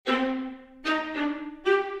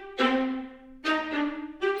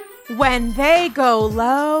When they go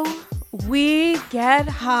low, we get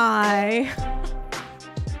high.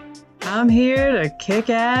 I'm here to kick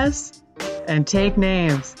ass and take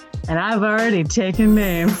names. And I've already taken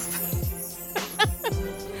names.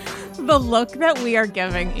 The look that we are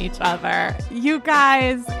giving each other. You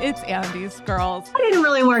guys, it's Andy's Girls. I didn't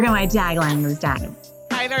really work on my tagline this time.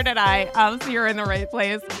 Neither did I. So you're in the right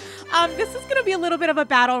place. This is going to be a little bit of a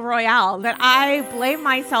battle royale that I blame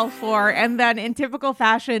myself for, and then in typical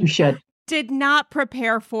fashion, You should. did not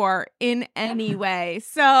prepare for in any way.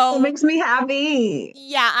 So It makes me happy.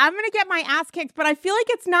 yeah, I'm going to get my ass kicked, but I feel like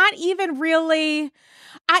it's not even really...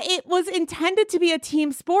 it was intended to be a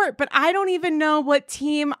team sport, but I don't even know what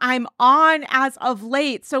team I'm on as of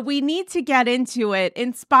late. So we need to get into it.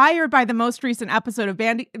 Inspired by the most recent episode of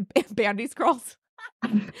Bandy's Girls,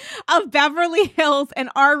 of Beverly Hills, and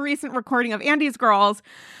our recent recording of Andy's Girls,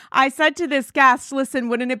 I said to this guest, listen,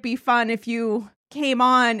 wouldn't it be fun if you came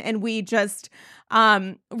on and we just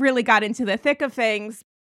really got into the thick of things?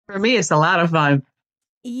 For me, it's a lot of fun.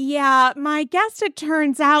 Yeah, my guest, it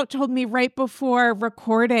turns out, told me right before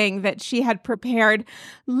recording that she had prepared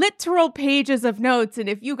literal pages of notes. And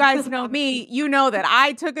if you guys know me, you know that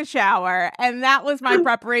I took a shower, and that was my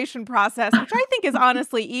preparation process, which I think is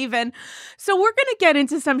honestly even. So we're going to get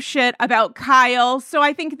into some shit about Kyle. So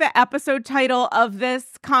I think the episode title of this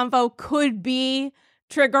convo could be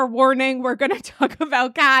Trigger Warning. We're going to talk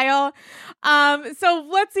about Kyle. So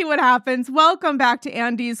let's see what happens. Welcome back to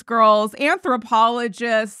Andy's Girls.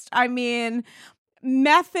 Anthropologist,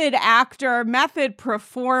 method actor, method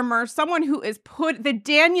performer, someone who is put the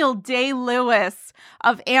Daniel Day-Lewis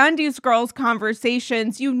of Andy's Girls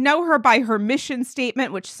conversations. You know her by her mission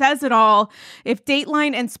statement, which says it all. If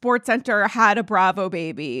Dateline and SportsCenter had a Bravo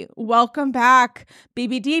baby. Welcome back,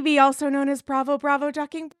 BBDB, also known as Bravo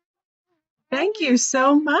Ducking. Thank you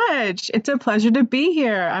so much. It's a pleasure to be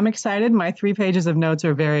here. I'm excited. My 3 pages of notes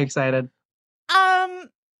are very excited.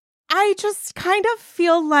 I just kind of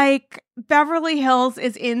feel like Beverly Hills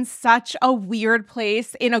is in such a weird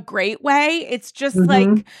place in a great way. It's just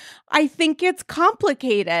like, I think it's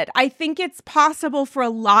complicated. I think it's possible for a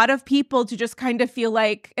lot of people to just kind of feel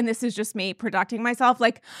like, and this is just me protecting myself,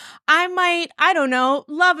 like I might, I don't know,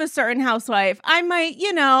 love a certain housewife. I might,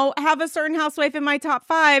 have a certain housewife in my top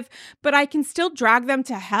 5, but I can still drag them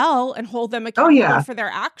to hell and hold them accountable for their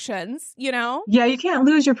actions, Yeah, you can't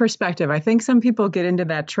lose your perspective. I think some people get into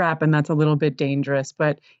that trap, and that's a little bit dangerous.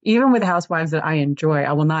 But even with housewives that I enjoy,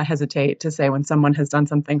 I will not hesitate to say when someone has done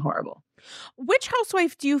something horrible. Which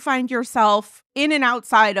housewife do you find yourself in and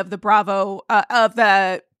outside of the Bravo, of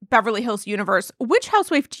the Beverly Hills universe? Which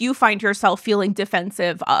housewife do you find yourself feeling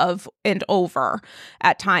defensive of and over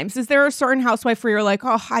at times? Is there a certain housewife where you're like,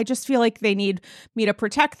 oh, I just feel like they need me to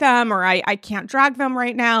protect them, or I can't drag them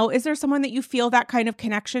right now? Is there someone that you feel that kind of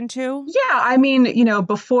connection to? Yeah,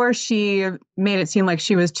 before she made it seem like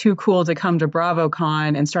she was too cool to come to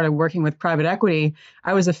BravoCon and started working with private equity,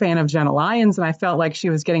 I was a fan of Jenna Lyons, and I felt like she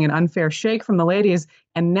was getting an unfair shake from the ladies.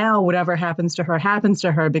 And now whatever happens to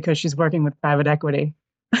her because she's working with private equity.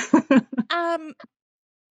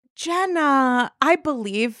 Jenna, I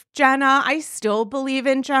believe Jenna. I still believe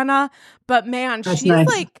in Jenna, but man, That's she's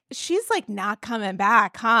nice. she's not coming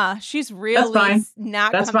back, huh? She's really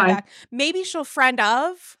not That's coming fine. back. Maybe she'll friend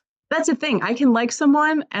of. That's the thing. I can like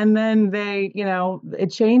someone and then they,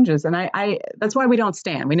 it changes. And I that's why we don't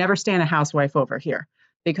stand. We never stand a housewife over here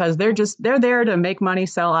because they're there to make money,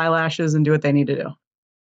 sell eyelashes, and do what they need to do.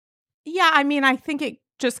 Yeah, I think it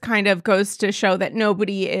just kind of goes to show that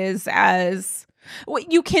nobody is as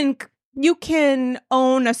you can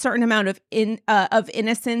own a certain amount of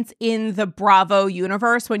innocence in the Bravo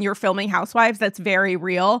universe when you're filming Housewives. That's very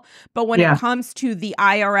real. But when it comes to the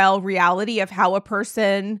IRL reality of how a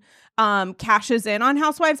person cashes in on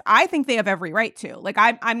Housewives, I think they have every right to. Like,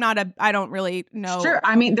 I don't really know. Sure.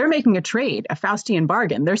 They're making a trade, a Faustian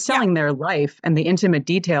bargain. They're selling their life and the intimate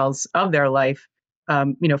details of their life,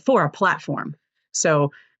 for a platform.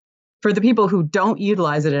 So for the people who don't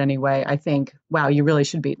utilize it in any way, I think, wow, you really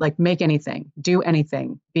should be make anything, do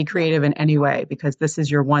anything, be creative in any way, because this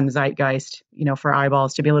is your one zeitgeist, for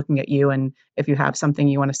eyeballs to be looking at you. And if you have something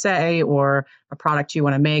you want to say or a product you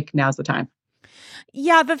want to make, now's the time.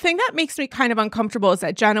 Yeah, the thing that makes me kind of uncomfortable is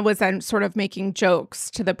that Jenna was then sort of making jokes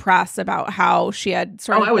to the press about how she had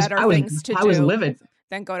better things to do. I was livid.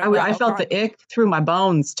 Than go to I felt the ick through my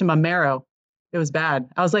bones to my marrow. It was bad.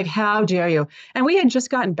 I was like, how dare you? And we had just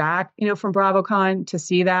gotten back, from BravoCon to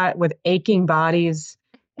see that with aching bodies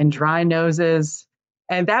and dry noses.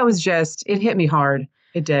 And that was it hit me hard.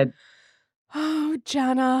 It did. Oh,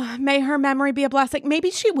 Jenna, may her memory be a blessing.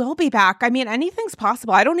 Maybe she will be back. I mean, anything's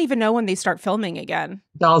possible. I don't even know when they start filming again.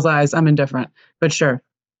 Doll's eyes. I'm indifferent, but sure.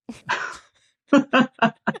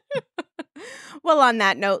 Well, on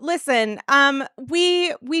that note, listen,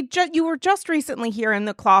 you were just recently here in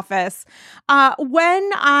the Cloffice. When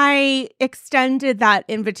I extended that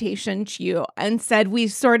invitation to you and said we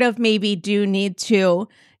sort of maybe do need to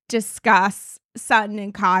discuss Sutton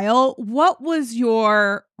and Kyle, what was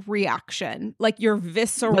your reaction? Like your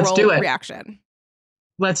visceral reaction?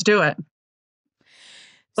 Let's do it.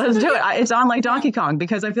 Let's do it. It's on like Donkey Kong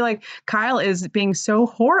because I feel like Kyle is being so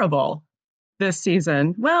horrible this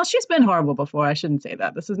season. Well, she's been horrible before. I shouldn't say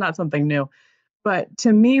that. This is not something new. But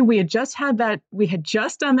to me, we had just done that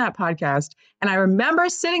podcast. And I remember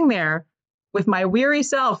sitting there with my weary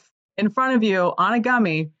self in front of you on a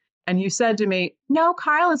gummy. And you said to me, no,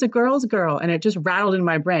 Kyle is a girl's girl. And it just rattled in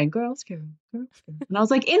my brain, girl's girl, girl's girl. And I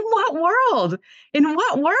was like, in what world? In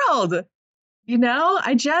what world? You know,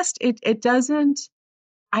 it doesn't.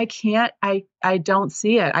 I don't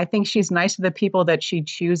see it. I think she's nice to the people that she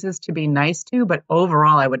chooses to be nice to, but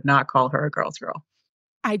overall, I would not call her a girl's girl.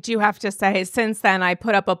 I do have to say, since then, I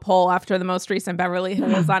put up a poll after the most recent Beverly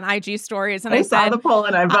Hills on IG stories. And I saw the poll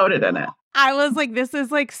and I voted in it. I was like, this is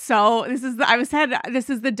the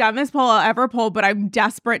dumbest poll I'll ever pull, but I'm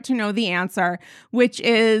desperate to know the answer, which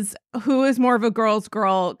is who is more of a girl's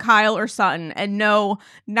girl, Kyle or Sutton? And no,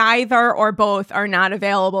 neither or both are not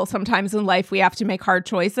available. Sometimes in life, we have to make hard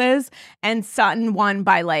choices. And Sutton won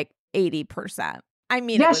by like 80%. I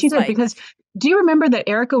mean, yeah, she did because do you remember that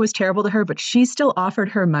Erica was terrible to her, but she still offered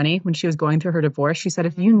her money when she was going through her divorce? She said,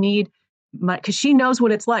 if you need money, because she knows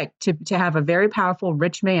what it's like to have a very powerful,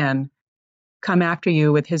 rich man come after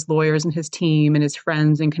you with his lawyers and his team and his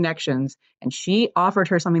friends and connections. And she offered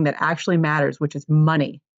her something that actually matters, which is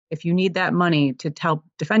money. If you need that money to help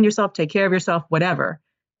defend yourself, take care of yourself, whatever.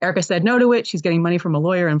 Erica said no to it. She's getting money from a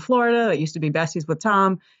lawyer in Florida that used to be besties with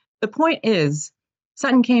Tom. The point is,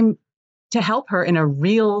 Sutton came to help her in a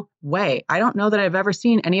real way. I don't know that I've ever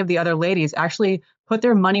seen any of the other ladies actually put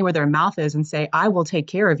their money where their mouth is and say, I will take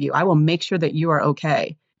care of you. I will make sure that you are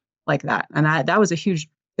okay, like that. And that was a huge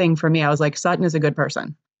thing for me. I was like, Sutton is a good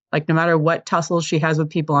person. Like no matter what tussles she has with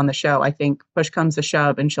people on the show, I think push comes to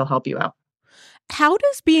shove and she'll help you out. How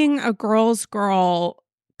does being a girl's girl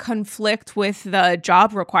conflict with the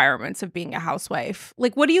job requirements of being a housewife?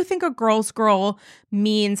 Like, what do you think a girl's girl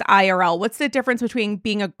means IRL? What's the difference between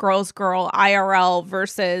being a girl's girl IRL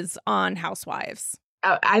versus on Housewives?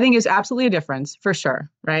 I think it's absolutely a difference for sure,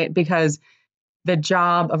 right? Because the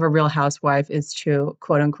job of a real housewife is to,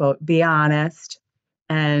 quote unquote, be honest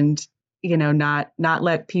and, you know, not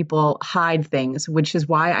let people hide things, which is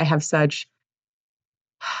why I have such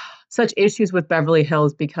issues with Beverly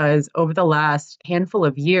Hills, because over the last handful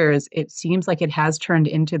of years, it seems like it has turned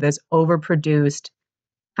into this overproduced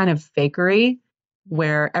kind of fakery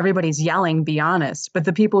where everybody's yelling, be honest, but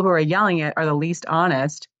the people who are yelling it are the least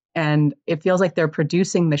honest. And it feels like they're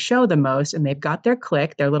producing the show the most, and they've got their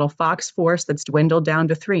clique, their little Fox force that's dwindled down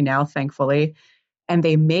to 3 now, thankfully. And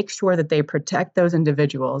they make sure that they protect those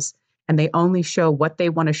individuals. And they only show what they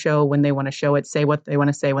want to show when they want to show it, say what they want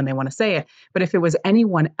to say when they want to say it. But if it was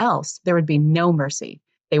anyone else, there would be no mercy.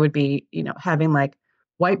 They would be, you know, having like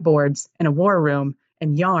whiteboards in a war room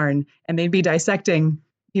and yarn, and they'd be dissecting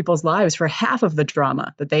people's lives for half of the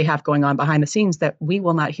drama that they have going on behind the scenes that we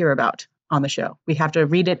will not hear about on the show. We have to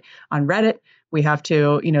read it on Reddit. We have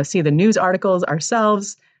to, you know, see the news articles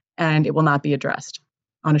ourselves, and it will not be addressed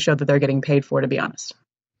on a show that they're getting paid for, to be honest.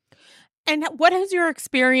 And what has your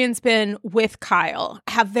experience been with Kyle?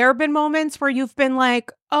 Have there been moments where you've been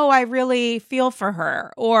like, oh, I really feel for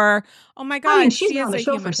her? Or, oh my God, I mean, she's been on the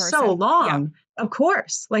show for person. so long. Yeah. Of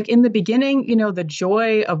course. Like in the beginning, you know, the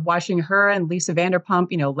joy of watching her and Lisa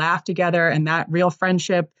Vanderpump, you know, laugh together and that real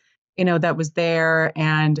friendship, you know, that was there.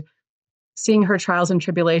 And seeing her trials and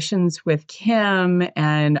tribulations with Kim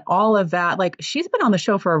and all of that, like she's been on the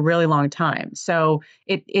show for a really long time. So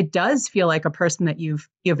it does feel like a person that you've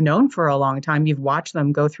known for a long time. You've watched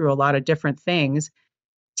them go through a lot of different things.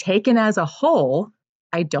 Taken as a whole,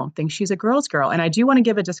 I don't think she's a girl's girl. And I do want to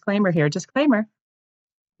give a disclaimer here. Disclaimer,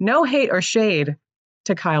 no hate or shade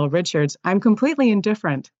to Kyle Richards. I'm completely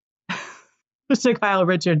indifferent to Kyle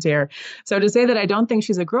Richards here. So to say that I don't think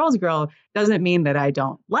she's a girl's girl doesn't mean that I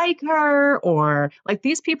don't like her, or like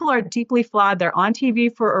these people are deeply flawed. They're on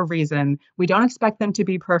TV for a reason. We don't expect them to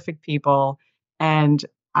be perfect people. And,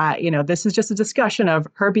 you know, this is just a discussion of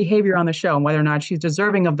her behavior on the show and whether or not she's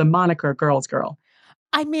deserving of the moniker girl's girl.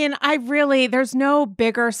 I mean, there's no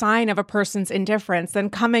bigger sign of a person's indifference than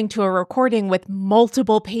coming to a recording with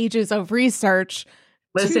multiple pages of research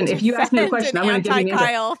Listen, if you ask me a question, I'm going to give you an answer.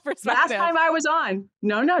 Anti-Kyle perspective. Last time I was on,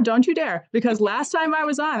 no, don't you dare. Because last time I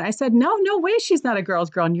was on, I said, no way, she's not a girl's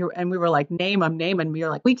girl. And we were like, name them. And we were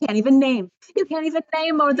like, we can't even name. You can't even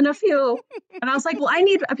name more than a few. And I was like, well, I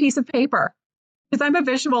need a piece of paper because I'm a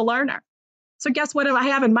visual learner. So guess what I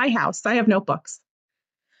have in my house? I have notebooks.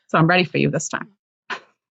 So I'm ready for you this time.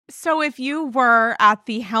 So if you were at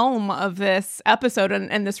the helm of this episode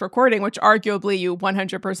and this recording, which arguably you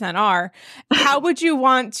 100% are, how would you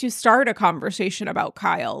want to start a conversation about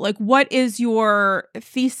Kyle? Like, what is your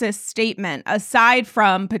thesis statement aside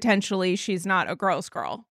from potentially she's not a girl's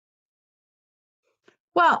girl?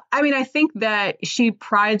 Well, I mean, I think that she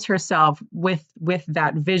prides herself with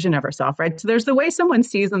that vision of herself, right? So there's the way someone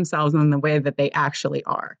sees themselves and the way that they actually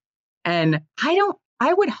are. And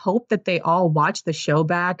I would hope that they all watch the show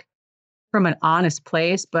back from an honest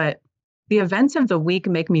place, but the events of the week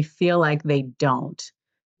make me feel like they don't.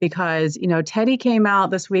 Because, Teddy came out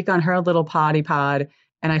this week on her little potty pod,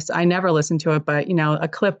 and I never listened to it, but, a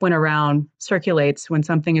clip went around, circulates when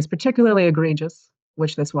something is particularly egregious,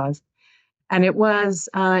 which this was. And it was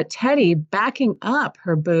Teddy backing up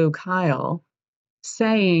her boo, Kyle,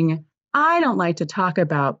 saying, I don't like to talk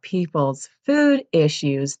about people's food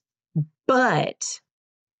issues, but,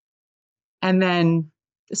 and then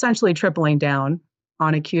essentially tripling down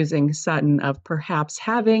on accusing Sutton of perhaps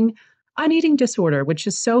having an eating disorder, which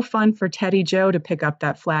is so fun for Teddy Joe to pick up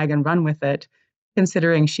that flag and run with it,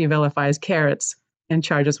 considering she vilifies carrots and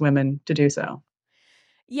charges women to do so.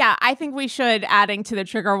 Yeah, I think we should, adding to the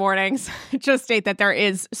trigger warnings, just state that there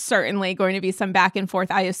is certainly going to be some back and forth,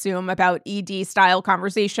 I assume, about ED style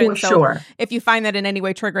conversation. For sure. If you find that in any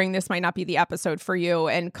way triggering, this might not be the episode for you,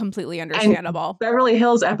 and completely understandable. And Beverly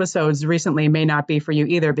Hills episodes recently may not be for you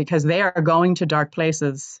either, because they are going to dark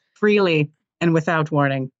places freely and without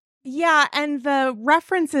warning. Yeah, and the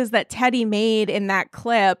references that Teddy made in that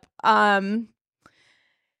clip,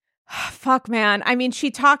 fuck, man. I mean, she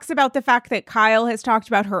talks about the fact that Kyle has talked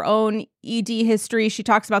about her own ED history. She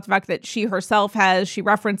talks about the fact that she herself has. She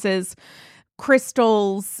references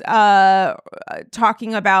Crystal's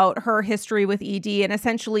talking about her history with ED, and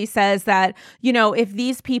essentially says that, if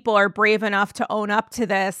these people are brave enough to own up to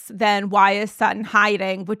this, then why is Sutton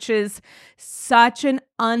hiding? Which is such an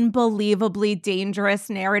unbelievably dangerous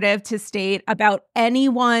narrative to state about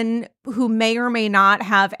anyone who may or may not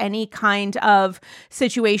have any kind of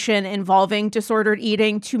situation involving disordered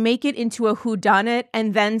eating, to make it into a whodunit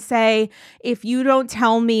and then say, if you don't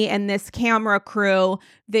tell me and this camera crew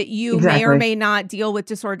that you may or may not deal with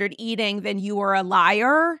disordered eating, then you are a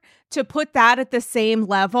liar. To put that at the same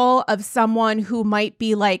level of someone who might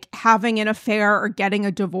be like having an affair or getting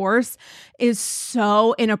a divorce is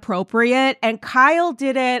so inappropriate. And Kyle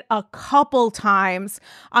did it a couple times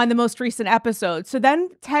on the most recent episode. So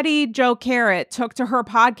then Teddy Joe Carrot took to her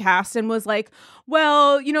podcast and was like,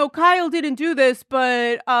 well, Kyle didn't do this,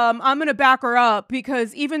 but I'm going to back her up,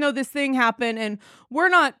 because even though this thing happened and we're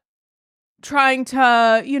not trying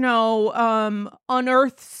to,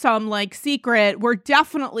 unearth some like secret, we're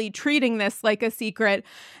definitely treating this like a secret.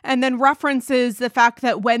 And then references the fact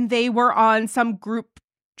that when they were on some group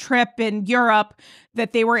trip in Europe,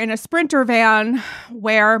 that they were in a Sprinter van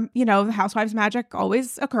where, the Housewives magic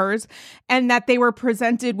always occurs, and that they were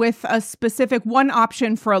presented with a specific one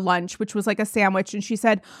option for a lunch, which was like a sandwich. And she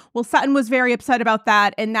said, well, Sutton was very upset about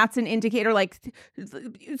that. And that's an indicator, like,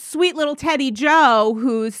 sweet little Teddy Joe,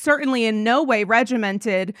 who's certainly in no way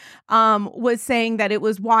regimented, was saying that it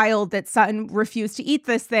was wild that Sutton refused to eat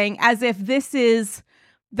this thing, as if this is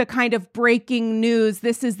the kind of breaking news.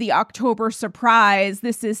 This is the October surprise.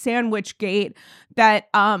 This is Sandwich Gate. That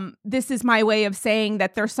this is my way of saying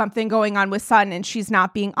that there's something going on with Sutton and she's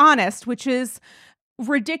not being honest, which is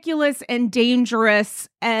ridiculous and dangerous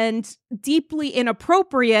and deeply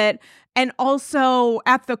inappropriate, and also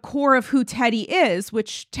at the core of who Teddy is,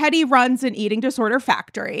 which Teddy runs an eating disorder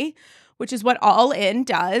factory, which is what All In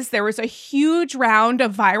does. There was a huge round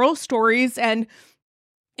of viral stories and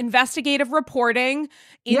investigative reporting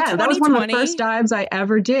in 2020. That was one of the first dives I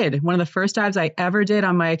ever did. One of the first dives I ever did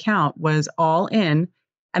on my account was All In.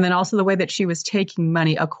 And then also the way that she was taking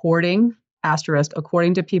money according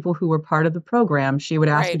to people who were part of the program. She would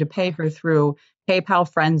ask you to pay her through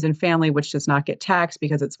PayPal, friends and family, which does not get taxed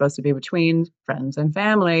because it's supposed to be between friends and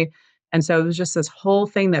family. And so it was just this whole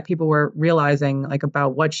thing that people were realizing, like,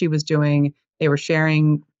 about what she was doing. They were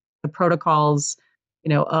sharing the protocols,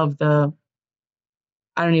 of the,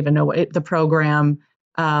 I don't even know the program.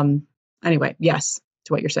 Anyway, yes,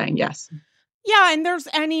 to what you're saying. Yes. Yeah, and there's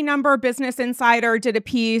any number. Business Insider did a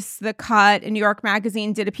piece, The Cut and New York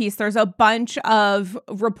Magazine did a piece. There's a bunch of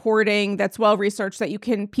reporting that's well researched that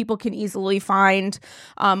people can easily find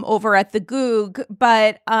over at the Goog.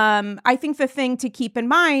 But I think the thing to keep in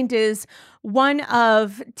mind is one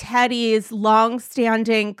of Teddy's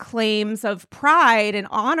longstanding claims of pride and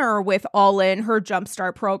honor with All In, her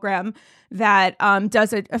Jumpstart program, that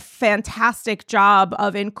does a fantastic job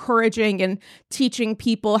of encouraging and teaching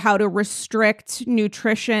people how to restrict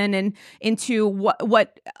nutrition and into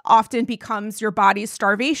what often becomes your body's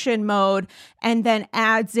starvation mode, and then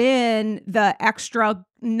adds in the extra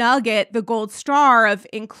nugget, the gold star of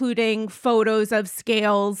including photos of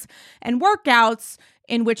scales and workouts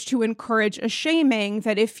in which to encourage a shaming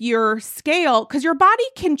that if your scale, because your body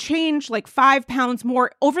can change like 5 pounds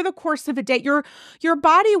more over the course of a day, your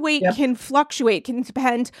body weight can fluctuate, can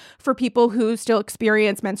depend for people who still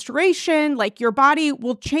experience menstruation, like your body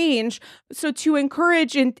will change. So to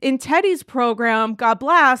encourage in Teddy's program, God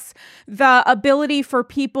bless, the ability for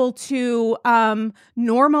people to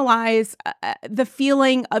normalize the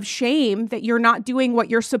feeling of shame that you're not doing what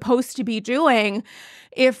you're supposed to be doing.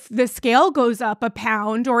 If the scale goes up a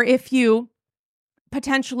pound, or if you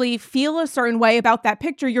potentially feel a certain way about that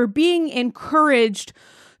picture, you're being encouraged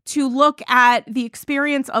to look at the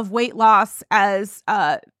experience of weight loss as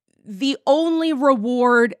the only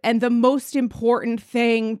reward and the most important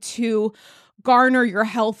thing to garner your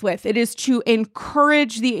health with. It is to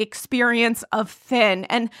encourage the experience of thin.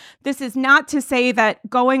 And this is not to say that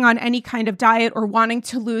going on any kind of diet or wanting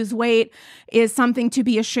to lose weight is something to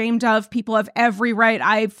be ashamed of. People have every right.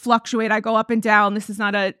 I fluctuate. I go up and down. This is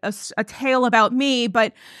not a tale about me,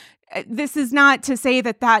 but this is not to say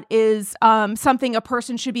that that is something a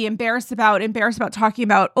person should be embarrassed about talking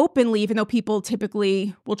about openly, even though people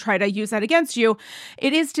typically will try to use that against you.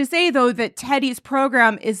 It is to say, though, that Teddy's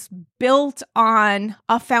program is built on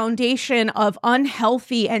a foundation of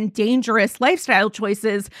unhealthy and dangerous lifestyle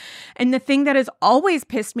choices. And the thing that has always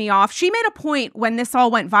pissed me off, she made a point when this all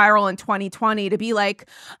went viral in 2020 to be like,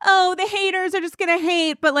 oh, the haters are just going to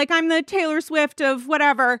hate, but like I'm the Taylor Swift of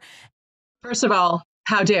whatever. First of all,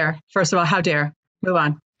 how dare? Move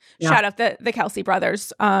on. Yeah. Shout out the Kelsey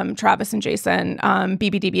brothers, Travis and Jason.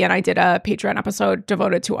 BBDB and I did a Patreon episode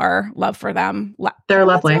devoted to our love for them. They're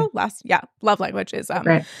lovely. Love language is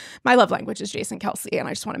my love language is Jason Kelsey, and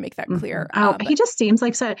I just want to make that clear. He just seems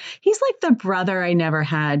like he's like the brother I never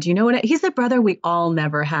had. Do you know what? He's the brother we all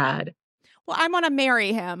never had. Well, I want to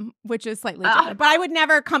marry him, which is slightly different, but I would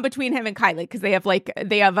never come between him and Kylie because they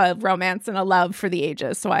have a romance and a love for the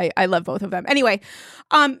ages. So I love both of them. Anyway,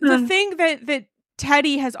 the thing that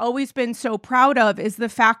Teddy has always been so proud of is the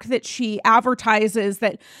fact that she advertises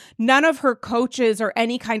that none of her coaches or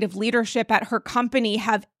any kind of leadership at her company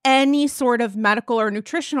have any sort of medical or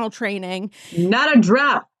nutritional training. Not a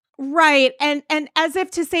drop. Right. And as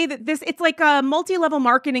if to say that it's like a multi-level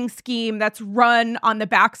marketing scheme that's run on the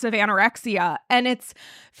backs of anorexia. And it's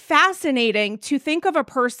fascinating to think of a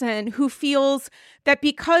person who feels that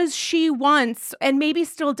because she once, and maybe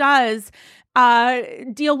still does,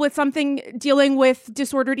 dealing with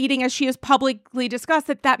disordered eating, as she has publicly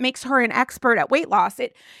discussed, that makes her an expert at weight loss.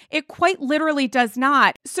 It quite literally does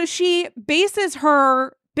not. So she bases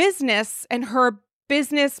her business and her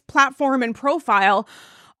business platform and profile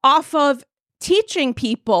off of teaching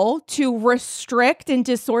people to restrict and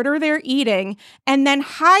disorder their eating, and then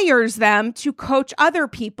hires them to coach other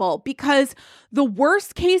people, because the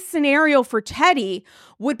worst case scenario for Teddy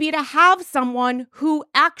would be to have someone who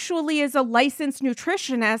actually is a licensed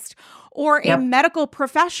nutritionist or a medical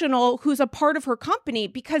professional who's a part of her company,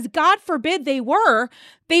 because God forbid they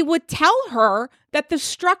would tell her that the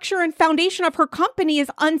structure and foundation of her company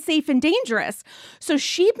is unsafe and dangerous. So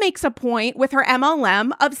she makes a point with her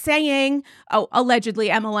MLM of saying, allegedly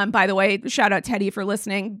MLM, by the way, shout out Teddy for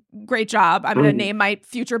listening. Great job. I'm going to name my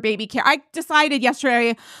future baby carrot. I decided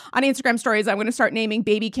yesterday on Instagram stories, I'm going to start naming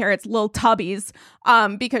baby carrots Little Tubbies,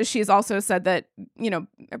 because she's also said that,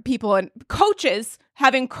 people and coaches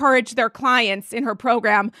have encouraged their clients in her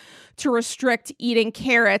program to restrict eating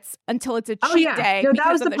carrots until it's a cheat day. No,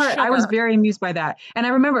 that was the part. Sugar. I was very amused by that. And I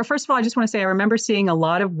remember, first of all, I just want to say, I remember seeing a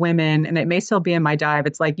lot of women, and it may still be in my dive.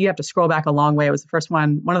 It's like, you have to scroll back a long way. It was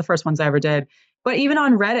one of the first ones I ever did. But even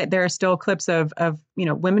on Reddit, there are still clips of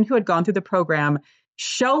women who had gone through the program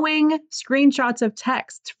showing screenshots of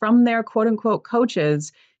texts from their quote unquote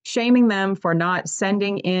coaches, shaming them for not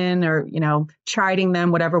sending in, or, chiding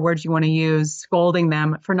them, whatever words you want to use, scolding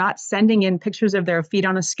them for not sending in pictures of their feet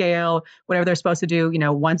on a scale, whatever they're supposed to do,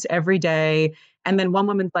 once every day. And then one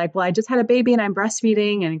woman's like, well, I just had a baby and I'm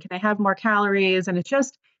breastfeeding, and can I have more calories? And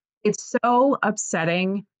it's so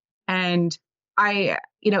upsetting. And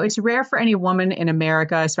it's rare for any woman in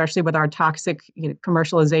America, especially with our toxic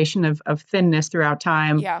commercialization of thinness throughout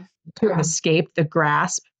time, to escape the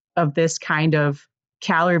grasp of this kind of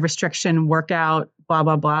calorie restriction workout, blah,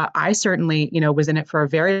 blah, blah. I certainly, was in it for a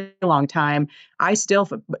very long time.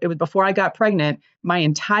 It was before I got pregnant, my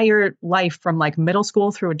entire life from like middle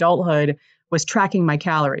school through adulthood was tracking my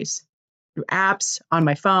calories through apps on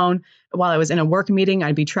my phone. While I was in a work meeting,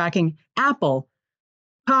 I'd be tracking apple,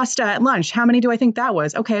 pasta at lunch. How many do I think that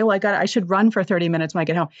was? Okay, well, I should run for 30 minutes when I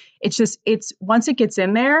get home. It's once it gets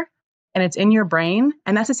in there and it's in your brain,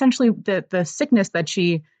 and that's essentially the sickness that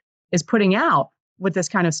she is putting out with this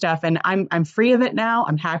kind of stuff. And I'm free of it now.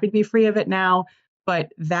 I'm happy to be free of it now.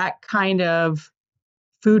 But that kind of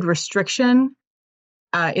food restriction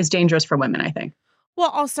is dangerous for women, I think.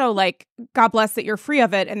 Well, also, like, God bless that you're free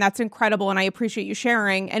of it. And that's incredible. And I appreciate you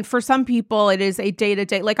sharing. And for some people, it is a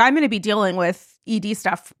day-to-day. Like, I'm going to be dealing with ED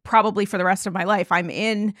stuff probably for the rest of my life.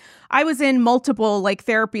 I was in multiple like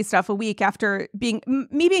therapy stuff a week after being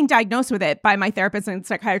diagnosed with it by my therapist and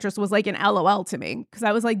psychiatrist was like an LOL to me. Cause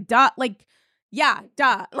I was like, duh, like, yeah,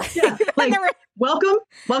 duh. Yeah, like,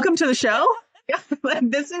 welcome to the show. Like,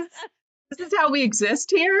 this is how we exist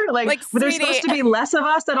here. Like there's supposed to be less of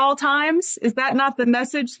us at all times. Is that not the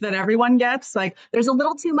message that everyone gets? Like, there's a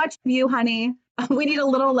little too much of you, honey. We need a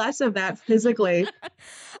little less of that physically.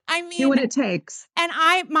 I mean, do what it takes. And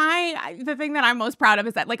the thing that I'm most proud of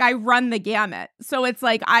is that like I run the gamut. So it's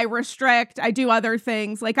like I restrict, I do other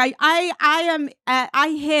things. Like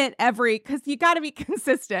I hit every, because you got to be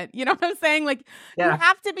consistent. You know what I'm saying? Like you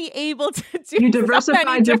have to be able to do. You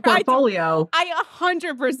diversified your portfolio. I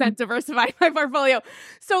 100% diversified my portfolio.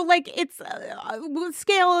 So like it's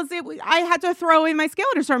scales. I had to throw in my scale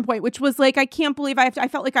at a certain point, which was like I can't believe I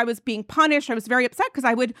felt like I was being punished. I was very upset because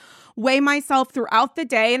I would weigh myself throughout the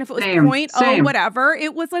day. And if it was 0.0 whatever,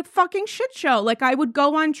 it was like fucking shit show. Like I would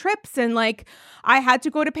go on trips and like I had to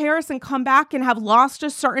go to Paris and come back and have lost a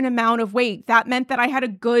certain amount of weight. That meant that I had a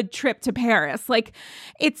good trip to Paris. Like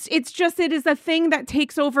it is a thing that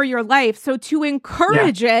takes over your life. So to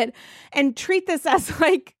encourage it and treat this as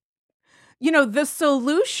like, the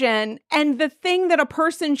solution and the thing that a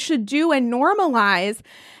person should do and normalize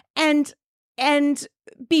and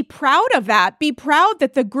be proud of that. Be proud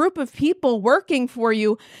that the group of people working for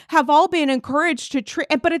you have all been encouraged to treat.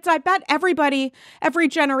 But I bet every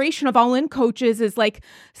generation of all-in coaches is like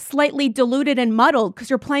slightly diluted and muddled because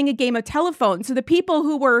you're playing a game of telephone. So the people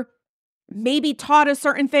who were maybe taught a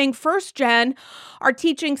certain thing first gen are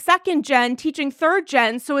teaching second gen, teaching third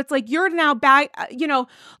gen. So it's like you're now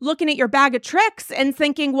looking at your bag of tricks and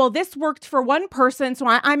thinking, well, this worked for one person, so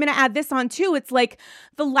I'm going to add this on too. It's like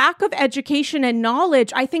the lack of education and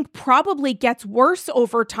knowledge, I think, probably gets worse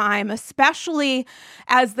over time, especially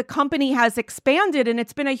as the company has expanded and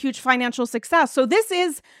it's been a huge financial success. So this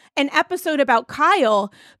is an episode about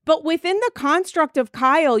Kyle, but within the construct of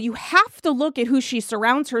Kyle, you have to look at who she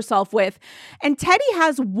surrounds herself with. And Teddi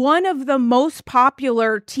has one of the most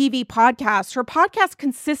popular TV podcasts. Her podcast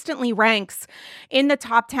consistently ranks in the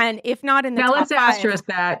top 10, if not in the top 5. Now let's asterisk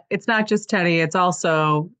that. It's not just Teddi, it's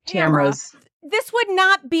also Tamra's. This would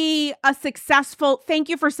not be a successful, thank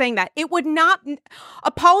you for saying that. It would not,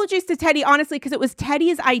 apologies to Teddi, honestly, because it was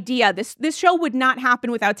Teddi's idea. This show would not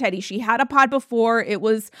happen without Teddi. She had a pod before, it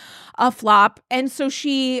was a flop. And so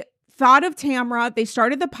she thought of Tamra, they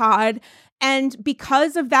started the pod. And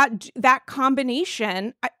because of that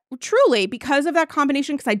combination, truly, because of that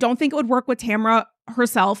combination, because I don't think it would work with Tamra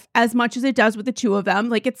herself as much as it does with the two of them.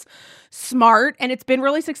 Like it's smart and it's been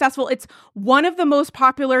really successful. It's one of the most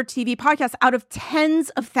popular TV podcasts out of tens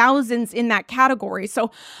of thousands in that category. So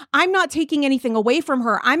I'm not taking anything away from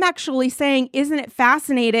her. I'm actually saying, isn't it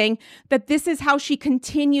fascinating that this is how she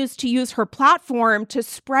continues to use her platform to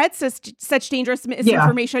spread such dangerous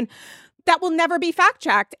misinformation that will never be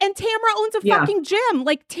fact-checked. And Tamra owns a fucking gym.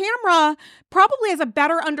 Like Tamra probably has a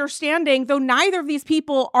better understanding, though neither of these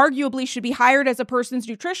people arguably should be hired as a person's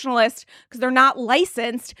nutritionalist because they're not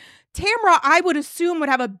licensed. Tamra, I would assume, would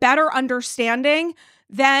have a better understanding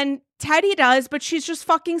than Teddi does, but she's just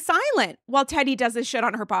fucking silent while Teddi does this shit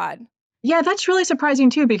on her pod. Yeah, that's really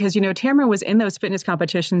surprising too, because, Tamra was in those fitness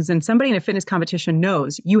competitions and somebody in a fitness competition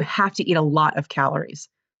knows you have to eat a lot of calories.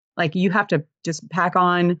 Like you have to just pack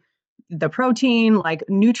on the protein, like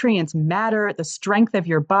nutrients matter, the strength of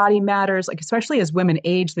your body matters, like especially as women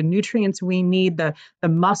age, the nutrients we need, the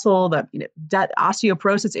muscle, that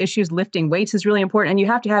osteoporosis issues, lifting weights is really important. And you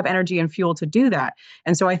have to have energy and fuel to do that.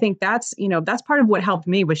 And so I think that's part of what helped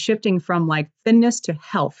me was shifting from like thinness to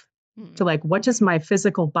health to like, what does my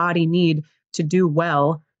physical body need to do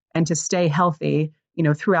well and to stay healthy,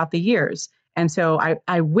 throughout the years. And so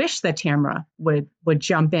I wish that Tamra would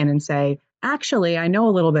jump in and say, actually, I know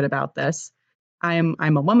a little bit about this. I'm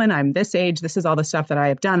a woman, I'm this age, this is all the stuff that I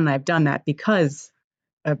have done, and I've done that because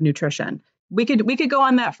of nutrition. We could go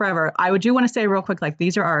on that forever. I do want to say real quick, like,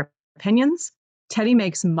 these are our opinions. Teddi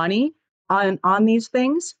makes money on these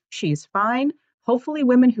things. She's fine. Hopefully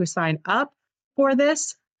women who sign up for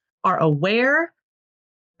this are aware.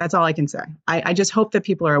 That's all I can say. I just hope that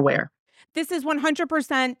people are aware. This is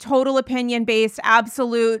 100% total opinion based,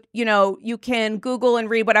 absolute. You can Google and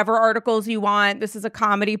read whatever articles you want. This is a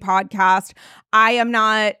comedy podcast. I am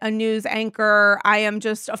not a news anchor. I am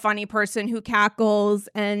just a funny person who cackles.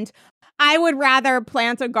 And I would rather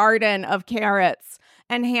plant a garden of carrots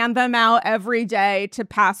and hand them out every day to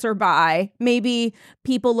passerby, maybe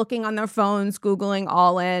people looking on their phones, Googling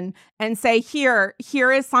All In, and say, here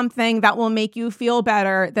is something that will make you feel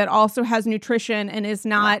better, that also has nutrition and is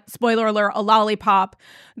not, spoiler alert, a lollipop,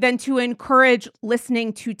 than to encourage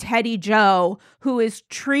listening to Teddi Jo, who is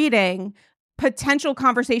treating potential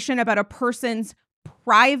conversation about a person's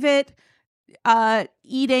private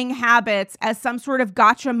eating habits as some sort of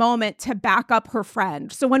gotcha moment to back up her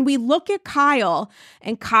friend. So when we look at Kyle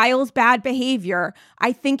and Kyle's bad behavior,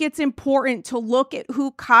 I think it's important to look at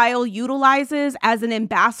who Kyle utilizes as an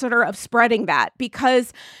ambassador of spreading that,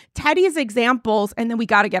 because Teddi's examples, and then we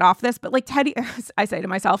got to get off this, but like Teddi, I say to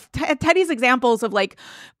myself, Teddi's examples of like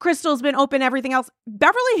Crystal's been open, everything else.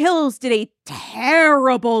 Beverly Hills did a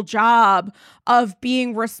terrible job of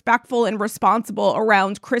being respectful and responsible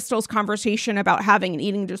around Crystal's conversation about having an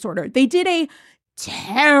eating disorder. They did a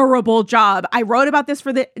terrible job. I wrote about this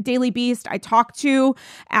for the Daily Beast. I talked to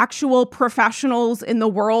actual professionals in the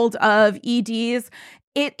world of EDs.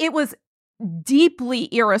 It was deeply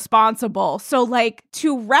irresponsible. So like,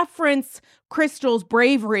 to reference Crystal's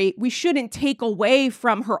bravery, we shouldn't take away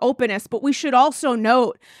from her openness, but we should also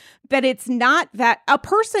note that it's not that a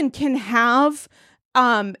person can have,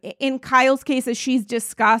 in Kyle's case, as she's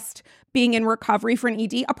discussed, being in recovery for an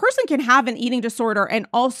ED, a person can have an eating disorder and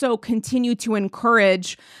also continue to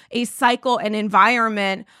encourage a cycle and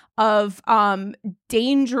environment of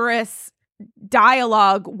dangerous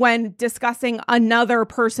dialogue when discussing another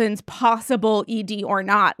person's possible ED or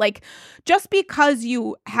not. Like, just because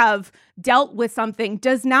you have dealt with something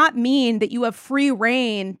does not mean that you have free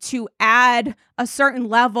reign to add a certain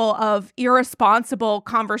level of irresponsible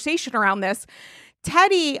conversation around this.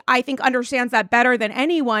 Teddi, I think, understands that better than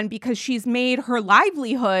anyone because she's made her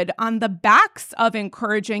livelihood on the backs of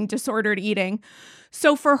encouraging disordered eating.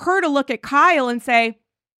 So for her to look at Kyle and say,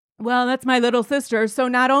 well, that's my little sister, so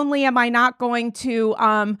not only am I going to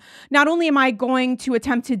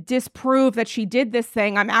attempt to disprove that she did this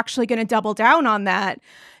thing, I'm actually going to double down on that.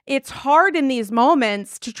 It's hard in these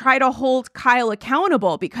moments to try to hold Kyle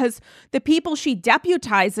accountable because the people she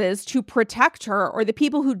deputizes to protect her, or the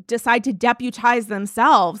people who decide to deputize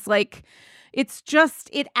themselves, like,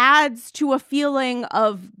 it adds to a feeling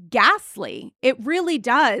of ghastly. It really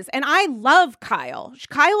does. And I love Kyle.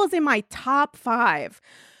 Kyle is in my top 5.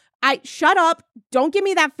 Shut up, don't give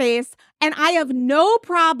me that face, and I have no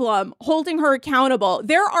problem holding her accountable.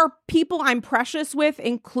 There are people I'm precious with,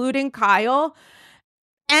 including Kyle,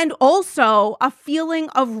 and also a feeling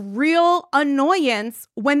of real annoyance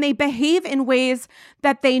when they behave in ways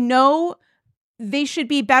that they know they should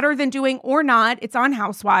be better than doing or not. It's on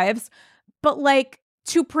Housewives. But like,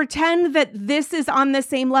 to pretend that this is on the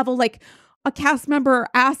same level, like a cast member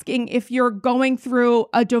asking if you're going through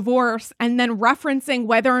a divorce and then referencing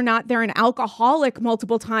whether or not they're an alcoholic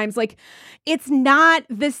multiple times. Like, it's not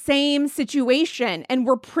the same situation. And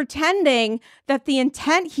we're pretending that the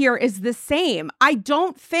intent here is the same. I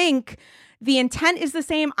don't think the intent is the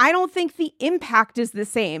same. I don't think the impact is the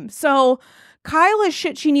same. So Kyle is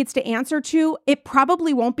shit she needs to answer to. It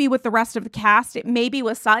probably won't be with the rest of the cast. It may be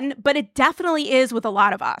with Sutton, but it definitely is with a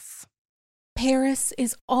lot of us. Paris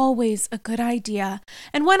is always a good idea.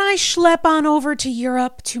 And when I schlep on over to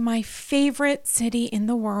Europe, to my favorite city in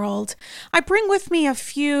the world, I bring with me a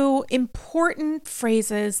few important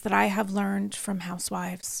phrases that I have learned from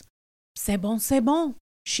Housewives. C'est bon,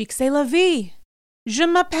 chic c'est la vie. Je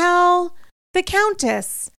m'appelle the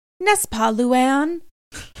Countess, n'est-ce pas, Luann?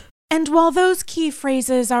 And while those key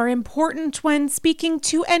phrases are important when speaking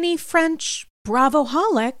to any French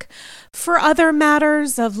bravoholic for other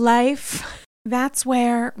matters of life, that's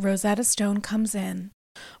where Rosetta Stone comes in.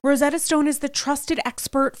 Rosetta Stone is the trusted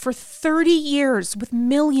expert for 30 years with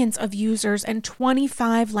millions of users and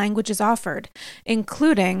 25 languages offered,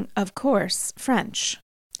 including, of course, French.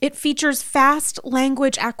 It features fast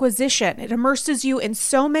language acquisition. It immerses you in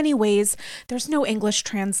so many ways. There's no English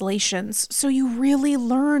translations, so you really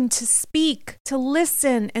learn to speak, to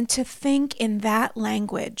listen, and to think in that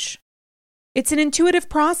language. It's an intuitive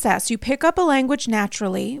process. You pick up a language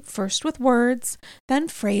naturally, first with words, then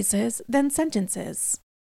phrases, then sentences.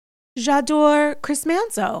 J'adore Chris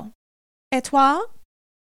Manzo. Et toi?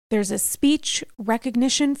 There's a speech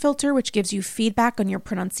recognition filter, which gives you feedback on your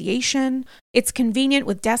pronunciation. It's convenient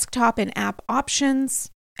with desktop and app options,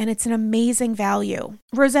 and it's an amazing value.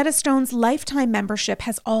 Rosetta Stone's lifetime membership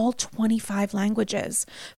has all 25 languages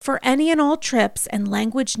for any and all trips and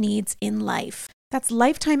language needs in life. That's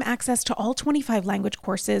lifetime access to all 25 language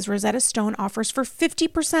courses Rosetta Stone offers for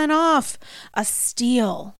 50% off. A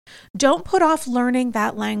steal. Don't put off learning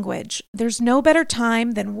that language. There's no better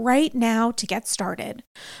time than right now to get started.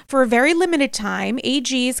 For a very limited time,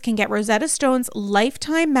 AGs can get Rosetta Stone's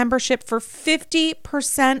lifetime membership for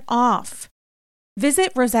 50% off.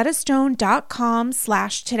 Visit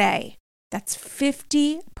rosettastone.com/today. That's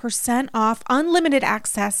 50% off unlimited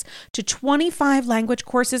access to 25 language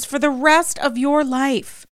courses for the rest of your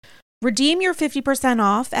life. Redeem your 50%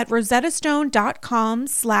 off at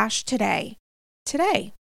rosettastone.com/today.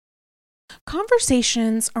 Today.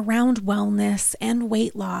 Conversations around wellness and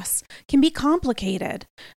weight loss can be complicated.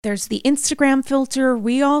 There's the Instagram filter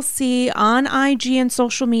we all see on IG and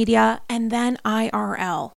social media, and then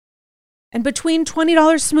IRL. And between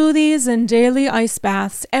 $20 smoothies and daily ice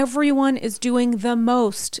baths, everyone is doing the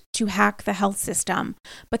most to hack the health system.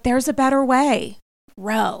 But there's a better way.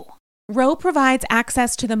 Ro. Ro provides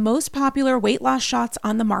access to the most popular weight loss shots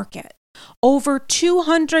on the market. Over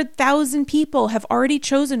 200,000 people have already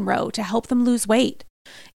chosen Ro to help them lose weight.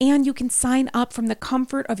 And you can sign up from the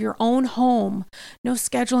comfort of your own home. No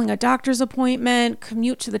scheduling a doctor's appointment,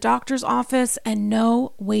 commute to the doctor's office, and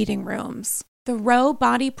no waiting rooms. The Ro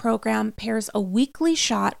Body Program pairs a weekly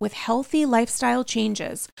shot with healthy lifestyle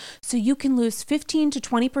changes, so you can lose 15 to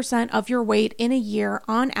 20% of your weight in a year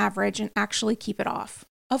on average and actually keep it off.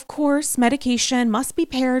 Of course, medication must be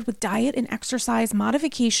paired with diet and exercise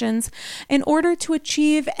modifications in order to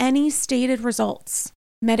achieve any stated results.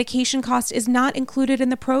 Medication cost is not included in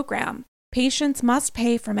the program. Patients must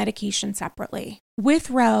pay for medication separately. With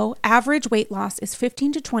Ro, average weight loss is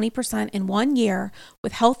 15 to 20% in 1 year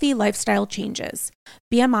with healthy lifestyle changes.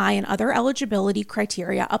 BMI and other eligibility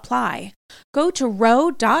criteria apply. Go to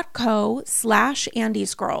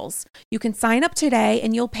ro.co/AndyScrolls. You can sign up today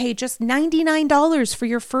and you'll pay just $99 for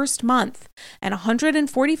your first month and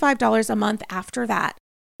 $145 a month after that.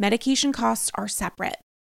 Medication costs are separate.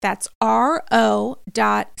 That's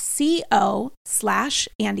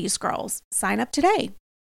ro.co/AndyScrolls. Sign up today.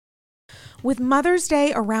 With Mother's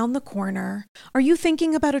Day around the corner, are you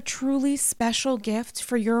thinking about a truly special gift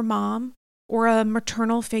for your mom or a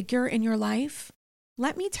maternal figure in your life?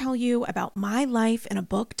 Let me tell you about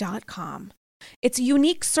mylifeinabook.com. It's a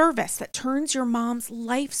unique service that turns your mom's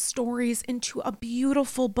life stories into a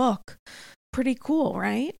beautiful book. Pretty cool,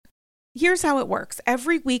 right? Here's how it works.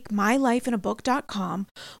 Every week, mylifeinabook.com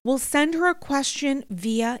will send her a question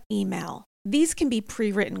via email. These can be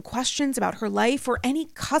pre-written questions about her life or any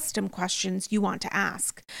custom questions you want to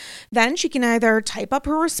ask. Then she can either type up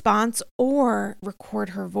her response or record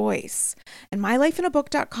her voice. And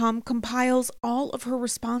mylifeinabook.com compiles all of her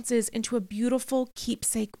responses into a beautiful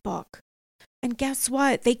keepsake book. And guess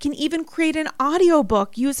what? They can even create an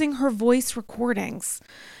audiobook using her voice recordings.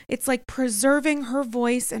 It's like preserving her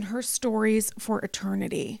voice and her stories for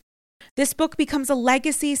eternity. This book becomes a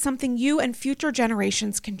legacy, something you and future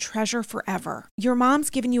generations can treasure forever. Your mom's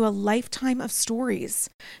given you a lifetime of stories.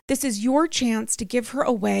 This is your chance to give her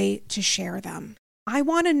a way to share them. I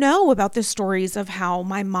want to know about the stories of how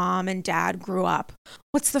my mom and dad grew up.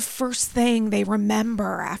 What's the first thing they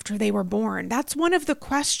remember after they were born? That's one of the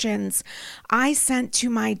questions I sent to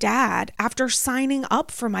my dad after signing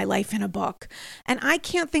up for My Life in a Book. And I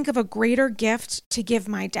can't think of a greater gift to give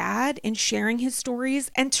my dad in sharing his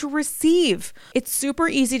stories and to receive. It's super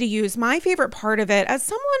easy to use. My favorite part of it, as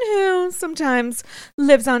someone who sometimes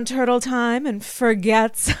lives on turtle time and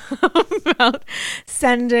forgets about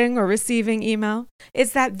sending or receiving email,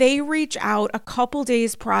 is that they reach out a couple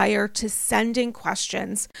days prior to sending questions,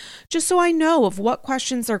 just so I know of what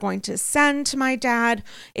questions they're going to send to my dad,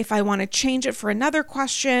 if I want to change it for another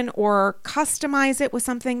question or customize it with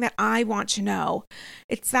something that I want to know.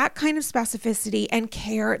 It's that kind of specificity and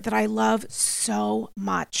care that I love so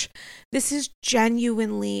much. This is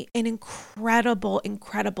genuinely an incredible,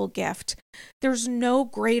 incredible gift. There's no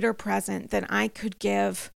greater present than I could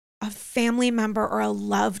give a family member or a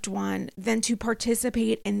loved one than to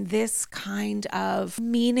participate in this kind of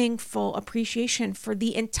meaningful appreciation for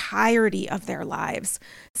the entirety of their lives,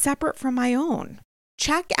 separate from my own.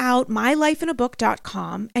 Check out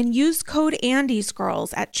mylifeinabook.com and use code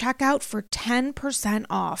AndysGirls at checkout for 10%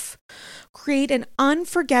 off. Create an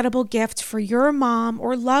unforgettable gift for your mom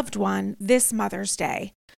or loved one this Mother's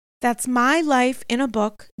Day. That's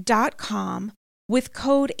mylifeinabook.com with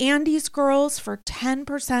code AndysGirls for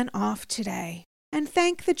 10% off today. And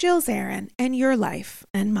thank the Jill Zarin and your life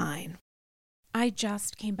and mine. I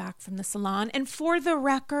just came back from the salon, and for the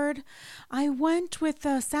record, I went with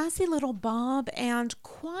a sassy little bob and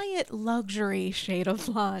quiet luxury shade of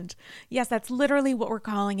blonde. Yes, that's literally what we're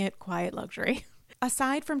calling it, quiet luxury.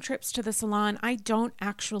 Aside from trips to the salon, I don't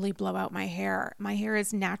actually blow out my hair. My hair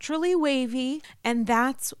is naturally wavy, and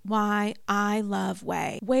that's why I love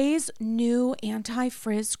OUAI. OUAI's new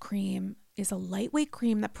anti-frizz cream is a lightweight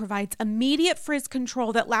cream that provides immediate frizz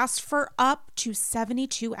control that lasts for up to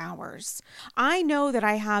 72 hours. I know that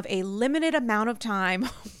I have a limited amount of time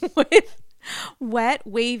with wet,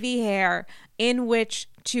 wavy hair in which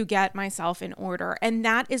to get myself in order. And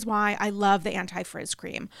that is why I love the anti-frizz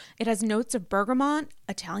cream. It has notes of bergamot,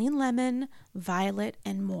 Italian lemon, violet,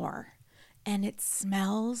 and more. And it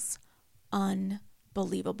smells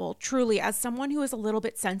unbelievable. Truly, as someone who is a little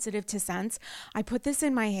bit sensitive to scents, I put this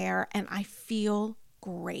in my hair and I feel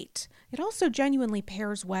great. It also genuinely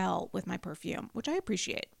pairs well with my perfume, which I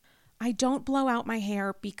appreciate. I don't blow out my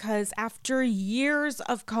hair because after years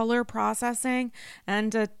of color processing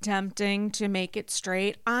and attempting to make it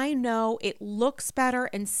straight, I know it looks better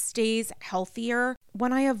and stays healthier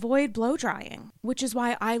when I avoid blow drying, which is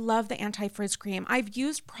why I love the anti-frizz cream. I've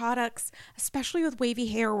used products, especially with wavy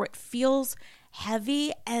hair, where it feels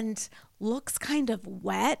heavy and looks kind of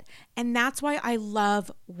wet, and that's why I love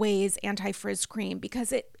OUAI's anti-frizz cream,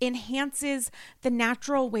 because it enhances the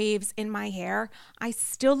natural waves in my hair. I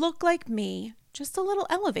still look like me, just a little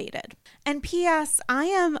elevated. And P.S., I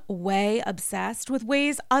am way obsessed with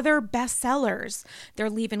OUAI's other bestsellers.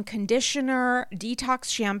 Their leave-in conditioner, detox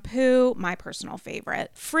shampoo, my personal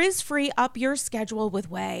favorite. Frizz-free up your schedule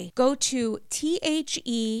with OUAI. Go to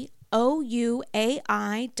TheOuai.com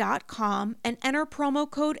and enter promo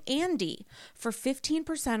code Andy for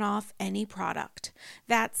 15% off any product.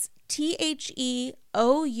 That's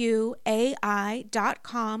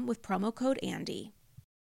TheOuai.com with promo code Andy.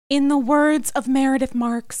 In the words of Meredith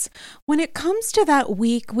Marks, when it comes to that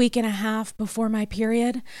week and a half before my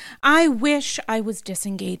period, I wish I was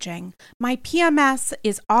disengaging. My PMS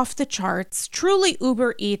is off the charts. Truly,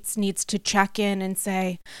 Uber Eats needs to check in and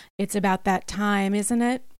say, it's about that time, isn't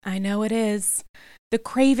it? I know it is. The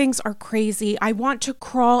cravings are crazy. I want to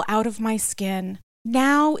crawl out of my skin.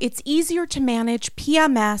 Now it's easier to manage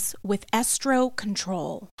PMS with Estro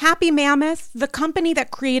Control. Happy Mammoth, the company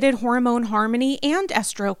that created Hormone Harmony and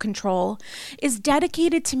Estro Control, is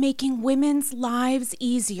dedicated to making women's lives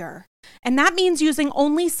easier. And that means using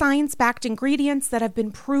only science-backed ingredients that have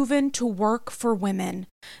been proven to work for women.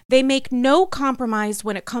 They make no compromise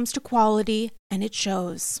when it comes to quality, and it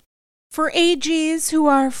shows. For AGs who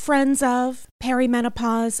are friends of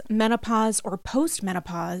perimenopause, menopause, or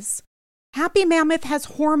postmenopause, Happy Mammoth has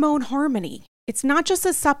Hormone Harmony. It's not just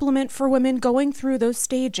a supplement for women going through those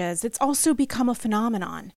stages, it's also become a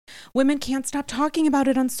phenomenon. Women can't stop talking about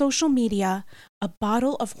it on social media. A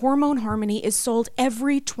bottle of Hormone Harmony is sold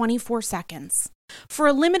every 24 seconds. For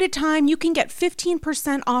a limited time, you can get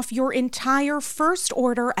 15% off your entire first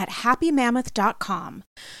order at happymammoth.com.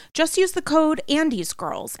 Just use the code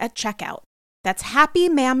AndysGirls at checkout. That's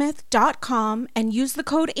happymammoth.com and use the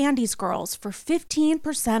code AndysGirls for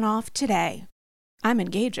 15% off today. I'm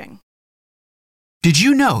engaging. Did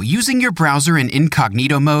you know using your browser in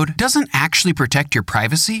incognito mode doesn't actually protect your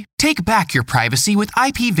privacy? Take back your privacy with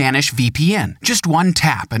IPVanish VPN. Just one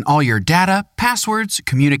tap and all your data, passwords,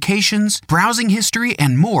 communications, browsing history,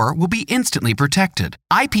 and more will be instantly protected.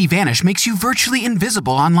 IPVanish makes you virtually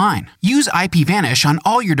invisible online. Use IPVanish on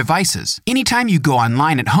all your devices, anytime you go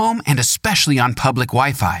online at home and especially on public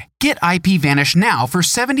Wi-Fi. Get IPVanish now for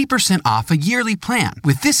 70% off a yearly plan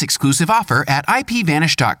with this exclusive offer at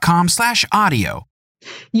ipvanish.com/audio.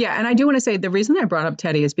 Yeah, and I do want to say the reason I brought up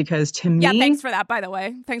Teddy is because to me, yeah, thanks for that, by the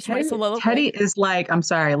way. Thanks for my soliloquy. Teddy is like, I'm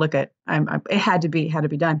sorry, look it had to be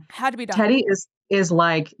done. Had to be done. Teddy is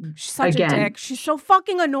like, she's such again, a dick. She's so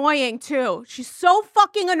fucking annoying too. She's so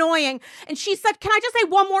fucking annoying. And she said, "Can I just say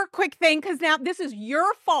one more quick thing? Because now this is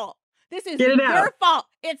your fault. This is your fault.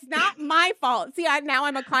 It's not my fault." See, now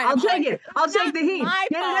I'm a client. I'll take it. I'll take the heat.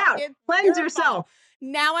 Get it out. Cleanse yourself.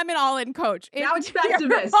 Now I'm an all-in coach. Now it's your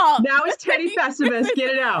Festivus. fault. Now it's Teddy Festivus.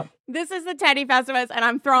 Get it out. This is the Teddy Festivus, and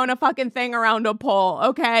I'm throwing a fucking thing around a pole,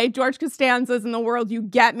 okay? George Costanza's in the world. You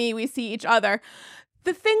get me. We see each other.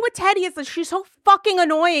 The thing with Teddy is that she's so fucking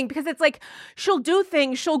annoying because it's like she'll do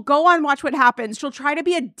things. She'll go on Watch What Happens. She'll try to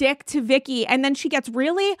be a dick to Vicky, and then she gets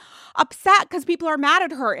really upset because people are mad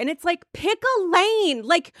at her. And it's like, pick a lane.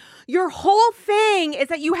 Like, your whole thing is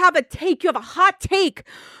that you have a take. You have a hot take,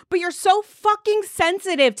 but you're so fucking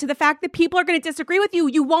sensitive to the fact that people are going to disagree with you.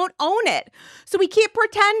 You won't own it. So we keep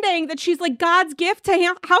pretending that she's like God's gift to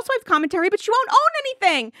Housewives commentary, but she won't own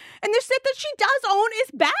anything. And the shit that she does own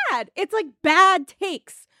is bad. It's like bad takes.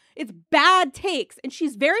 It's bad takes. And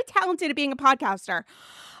she's very talented at being a podcaster.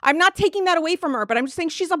 I'm not taking that away from her, but I'm just saying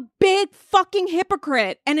she's a big fucking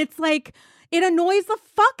hypocrite. And it's like, it annoys the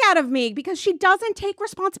fuck out of me because she doesn't take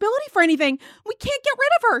responsibility for anything. We can't get rid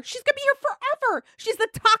of her. She's going to be here forever. She's the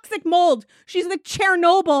toxic mold. She's the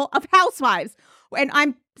Chernobyl of Housewives. And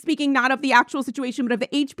I'm speaking not of the actual situation, but of the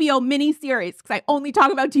HBO miniseries, because I only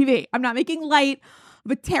talk about TV. I'm not making light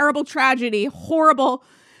of a terrible tragedy, horrible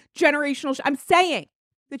generational. I'm saying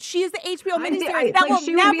that she is the HBO miniseries that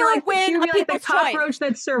will never win a People's Choice. The cockroach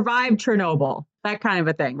that survived Chernobyl, that kind of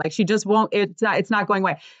a thing. Like, she just won't. It's not going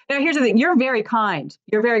away. Now, here's the thing. You're very kind.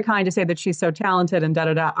 You're very kind to say that she's so talented and da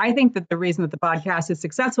da da. I think that the reason that the podcast is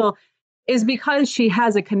successful is because she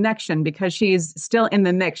has a connection. Because she's still in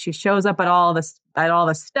the mix. She shows up at all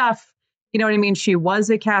the stuff. You know what I mean? She was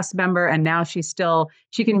a cast member, and now she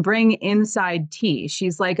can bring inside tea.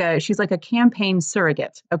 She's like a campaign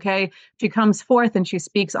surrogate. Okay. She comes forth and she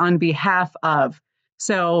speaks on behalf of.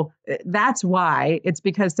 So that's why. It's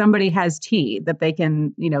because somebody has tea that they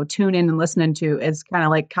can, tune in and listen into. It's kind of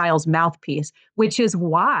like Kyle's mouthpiece, which is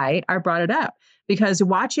why I brought it up, because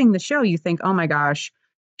watching the show, you think, oh my gosh,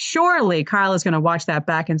 surely Kyle is going to watch that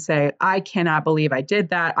back and say, I cannot believe I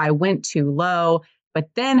did that. I went too low. But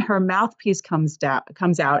then her mouthpiece comes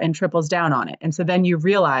out and triples down on it. And so then you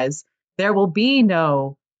realize there will be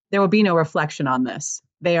no reflection on this.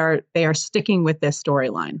 They are sticking with this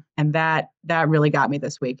storyline. And that really got me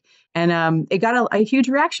this week. And it got a huge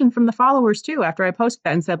reaction from the followers too, after I posted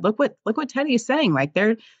that and said, look what Teddy is saying. Like,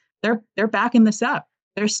 they're backing this up.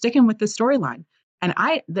 They're sticking with the storyline. And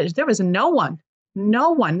there was no one,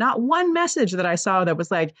 not one message that I saw that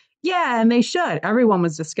was like, yeah, and they should. Everyone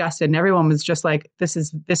was disgusted, and everyone was just like, this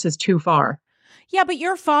is too far. Yeah, but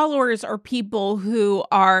your followers are people who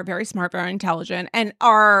are very smart, very intelligent, and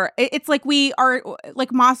it's like we are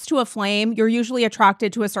like moths to a flame. You're usually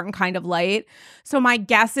attracted to a certain kind of light. So my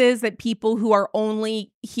guess is that people who are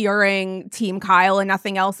only hearing Team Kyle and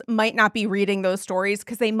nothing else might not be reading those stories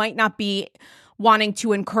because they might not be wanting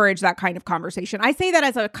to encourage that kind of conversation. I say that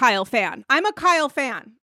as a Kyle fan. I'm a Kyle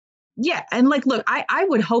fan. Yeah. And like, look, I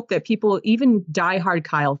would hope that people, even diehard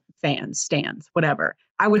Kyle fans, stans, whatever,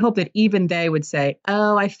 I would hope that even they would say,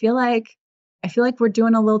 oh, I feel like we're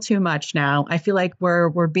doing a little too much now. I feel like we're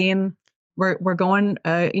going,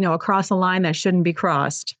 across a line that shouldn't be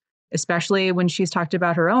crossed, especially when she's talked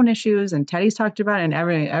about her own issues and Teddy's talked about it and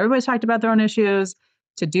everybody's talked about their own issues.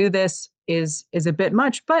 To do this is a bit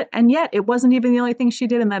much, and yet it wasn't even the only thing she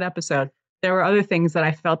did in that episode. There were other things that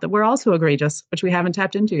I felt that were also egregious, which we haven't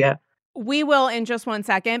tapped into yet. We will in just one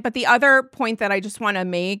second. But the other point that I just want to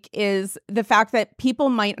make is the fact that people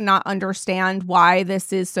might not understand why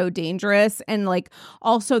this is so dangerous. And like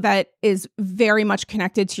also that is very much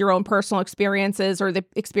connected to your own personal experiences or the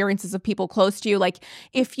experiences of people close to you. Like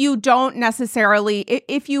if you don't necessarily,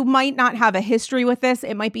 if you might not have a history with this,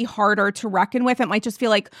 it might be harder to reckon with. It might just feel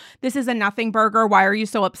like this is a nothing burger. Why are you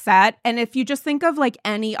so upset? And if you just think of like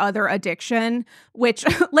any other addiction, which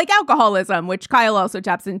like alcoholism, which Kyle also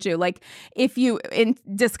taps into, like if you in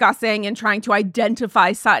discussing and trying to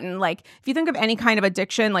identify Sutton, like if you think of any kind of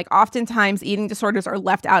addiction, like oftentimes eating disorders are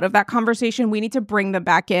left out of that conversation. We need to bring them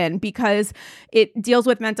back in because it deals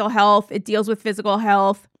with mental health. It deals with physical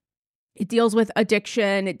health. It deals with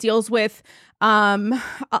addiction. It deals with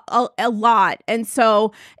a lot. And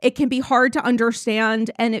so it can be hard to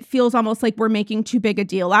understand and it feels almost like we're making too big a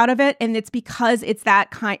deal out of it. And it's because it's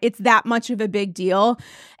that much of a big deal.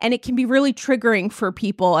 And it can be really triggering for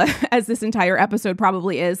people, as this entire episode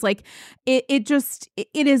probably is. Like it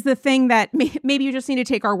is the thing that maybe you just need to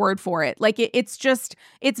take our word for it. Like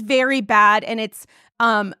it's very bad, and it's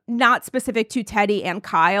not specific to Teddy and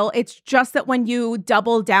Kyle. It's just that when you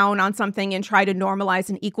double down on something and try to normalize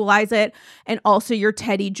and equalize it, and also you're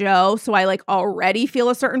Teddy Joe, so I like already feel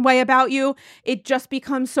a certain way about you, it just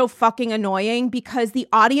becomes so fucking annoying because the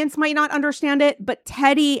audience might not understand it, but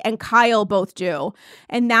Teddy and Kyle both do.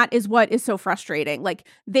 And that is what is so frustrating. Like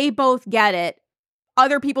they both get it.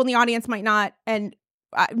 Other people in the audience might not, and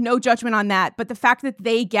no judgment on that. But the fact that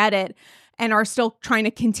they get it and are still trying to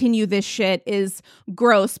continue this shit is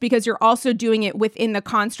gross, because you're also doing it within the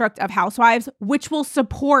construct of Housewives, which will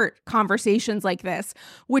support conversations like this,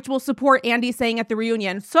 which will support Andy saying at the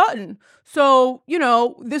reunion, Sutton, so,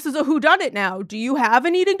 this is a whodunit now. Do you have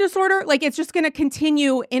an eating disorder? Like, it's just going to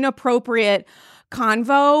continue inappropriate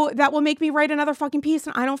convo that will make me write another fucking piece,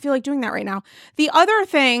 and I don't feel like doing that right now. The other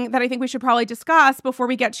thing that I think we should probably discuss before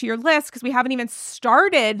we get to your list, because we haven't even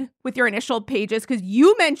started with your initial pages, because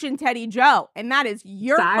you mentioned Teddi Jo, and that is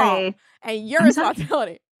your fault and your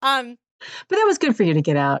responsibility. But that was good for you to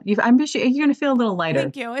get out. I'm sure you're going to feel a little lighter.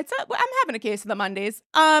 Thank you. I'm having a case of the Mondays.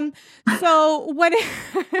 So when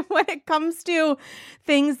it comes to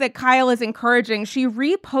things that Kyle is encouraging, she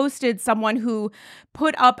reposted someone who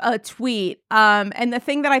put up a tweet. And the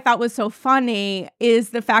thing that I thought was so funny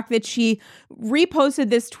is the fact that she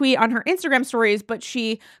reposted this tweet on her Instagram stories, but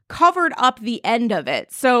she covered up the end of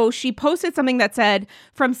it. So she posted something that said,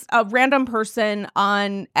 from a random person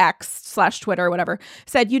on X/Twitter or whatever,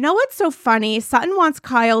 said, what's so funny? Sutton wants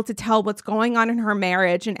Kyle to tell what's going on in her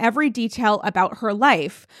marriage and every detail about her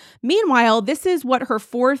life. Meanwhile, this is what her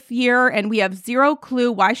 4th year, and we have zero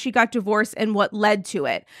clue why she got divorced and what led to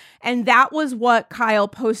it. And that was what Kyle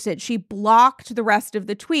posted. She blocked the rest of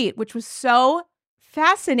the tweet, which was so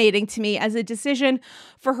fascinating to me as a decision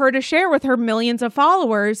for her to share with her millions of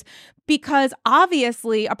followers, because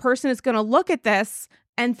obviously a person is going to look at this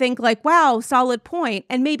and think like, wow, solid point.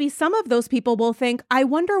 And maybe some of those people will think, I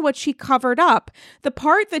wonder what she covered up. The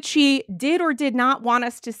part that she did or did not want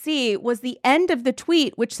us to see was the end of the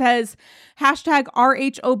tweet, which says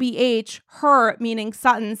 #RHOBH, her, meaning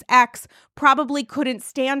Sutton's ex, probably couldn't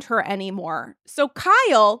stand her anymore. So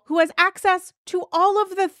Kyle, who has access to all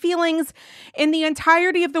of the feelings in the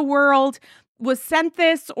entirety of the world, was sent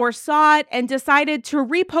this or saw it and decided to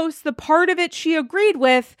repost the part of it she agreed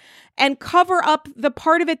with and cover up the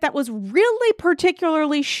part of it that was really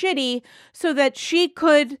particularly shitty so that she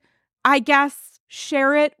could, I guess,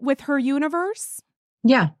 share it with her universe.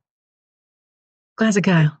 Yeah. Classic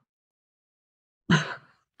Kyle.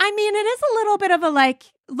 I mean, it is a little bit of a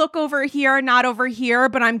look over here, not over here,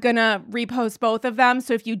 but I'm going to repost both of them.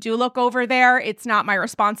 So if you do look over there, it's not my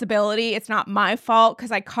responsibility. It's not my fault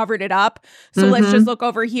because I covered it up. So let's just look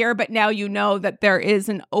over here. But now you know that there is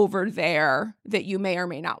an over there that you may or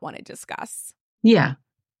may not want to discuss. Yeah.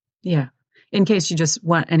 Yeah. In case you just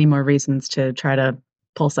want any more reasons to try to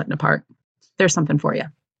pull Sutton apart, there's something for you.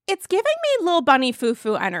 It's giving me Lil Bunny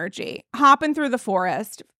Foo-Foo energy, hopping through the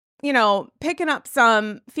forest, picking up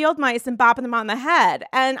some field mice and bopping them on the head.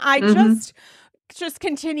 And I just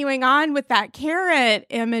continuing on with that carrot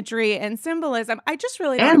imagery and symbolism. I just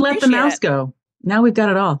really don't appreciate let the mouse go. Now we've got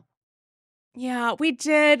it all. Yeah, we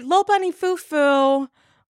did. Lil Bunny Foo-Foo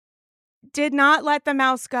did not let the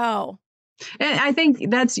mouse go. And I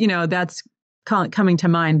think that's coming to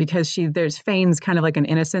mind because there's feigns kind of like an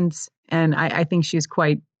innocence. And I think she's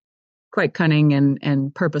quite cunning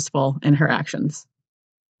and purposeful in her actions.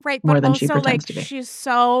 Right, more but than also she pretends to be. She's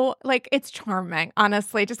so it's charming,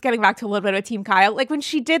 honestly. Just getting back to a little bit of Team Kyle. When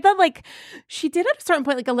she did she did at a certain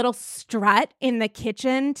point a little strut in the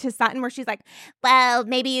kitchen to Sutton where she's like, well,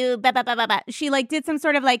 maybe you blah, blah, blah, blah, blah. She did some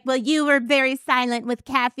sort of well, you were very silent with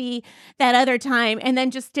Kathy that other time, and then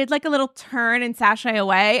just did a little turn and sashay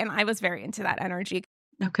away, and I was very into that energy.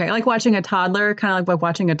 Okay, like watching a toddler, kind of like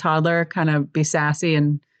watching a toddler kind of be sassy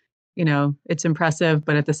and it's impressive,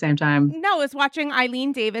 but at the same time. No, it was watching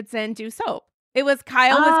Eileen Davidson do soap. It was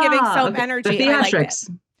Kyle was giving soap energy. The theatrics.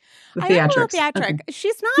 I am a little theatric. Okay.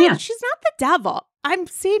 She's not the devil.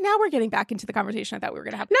 Now we're getting back into the conversation I thought we were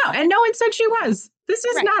going to have. No, and no one said she was. This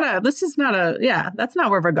is that's not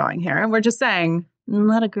where we're going here. And we're just saying,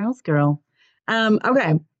 not a girl's girl. Okay. I'm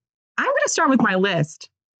going to start with my list.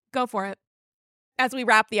 Go for it. As we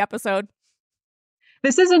wrap the episode.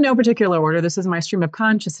 This is in no particular order. This is my stream of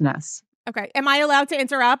consciousness. Okay. Am I allowed to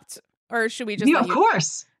interrupt or should we just Of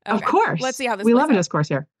course. Okay. Of course. Let's see how this We love a discourse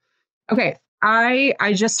here. Okay.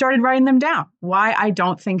 I just started writing them down. Why I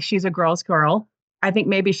don't think she's a girl's girl. I think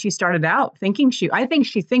maybe she started out thinking I think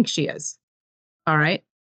she thinks she is. All right.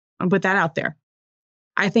 I'll put that out there.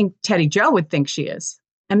 I think Teddi Jo would think she is.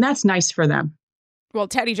 And that's nice for them. Well,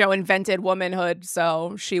 Teddi Jo invented womanhood,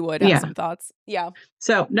 so she would have some thoughts. Yeah.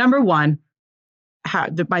 So number one,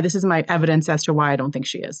 this is my evidence as to why I don't think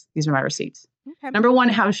she is. These are my receipts. Okay. Number one,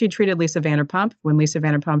 how she treated Lisa Vanderpump when Lisa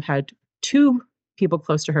Vanderpump had 2 people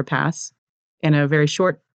close to her pass in a very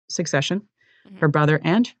short succession, her brother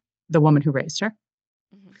and the woman who raised her.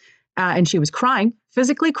 And she was crying,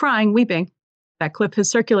 physically crying, weeping. That clip has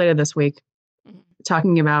circulated this week,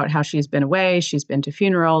 talking about how she's been away, she's been to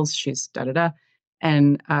funerals, she's da-da-da.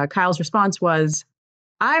 And Kyle's response was,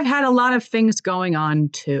 "I've had a lot of things going on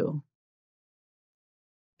too."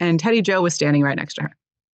 And Teddy Joe was standing right next to her,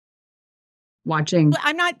 watching.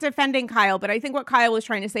 I'm not defending Kyle, but I think what Kyle was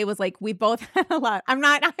trying to say was like, we both had a lot. I'm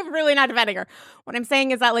really not defending her. What I'm saying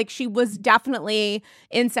is that like she was definitely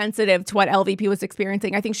insensitive to what LVP was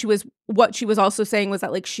experiencing. I think what she was also saying was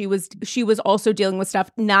that like she was also dealing with stuff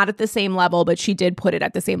not at the same level, but she did put it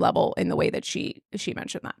at the same level in the way that she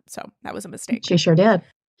mentioned that. So that was a mistake. She sure did.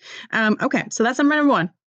 Okay, so that's number one.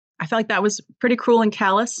 I felt like that was pretty cruel and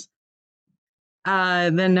callous.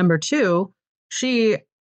 Then number two, she,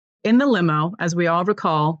 in the limo, as we all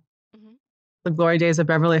recall, the glory days of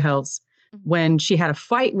Beverly Hills, when she had a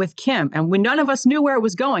fight with Kim, and when none of us knew where it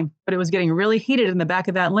was going, but it was getting really heated in the back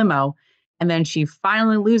of that limo. And then she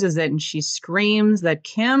finally loses it and she screams that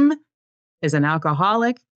Kim is an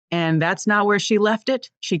alcoholic, and that's not where she left it.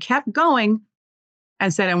 She kept going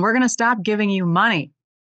and said, "And we're going to stop giving you money."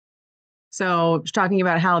 So she's talking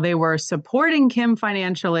about how they were supporting Kim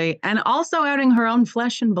financially and also outing her own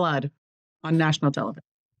flesh and blood on national television.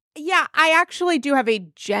 Yeah, I actually do have a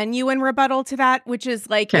genuine rebuttal to that, which is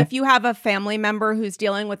like if you have a family member who's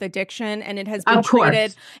dealing with addiction and it has been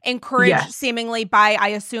encouraged seemingly by, I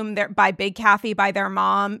assume, by Big Kathy, by their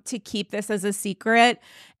mom, to keep this as a secret.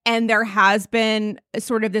 And there has been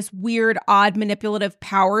sort of this weird, odd, manipulative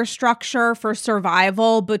power structure for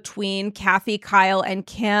survival between Kathy, Kyle, and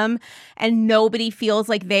Kim. And nobody feels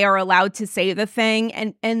like they are allowed to say the thing.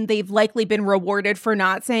 And they've likely been rewarded for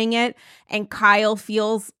not saying it. And Kyle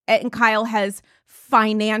has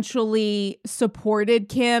financially supported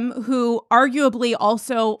Kim, who arguably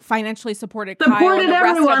also financially supported Kyle and the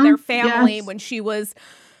rest of their family when she was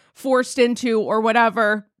forced into or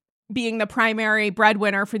whatever, being the primary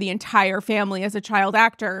breadwinner for the entire family as a child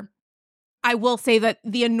actor. I will say that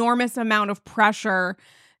the enormous amount of pressure,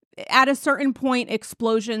 at a certain point,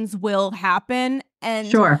 explosions will happen.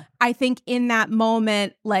 And I think in that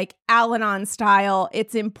moment, like Al-Anon style,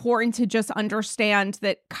 it's important to just understand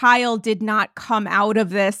that Kyle did not come out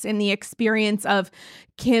of this in the experience of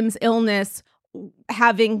Kim's illness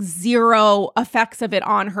having zero effects of it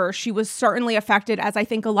on her. She was certainly affected, as I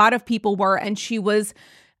think a lot of people were, and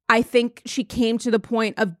I think she came to the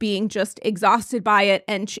point of being just exhausted by it,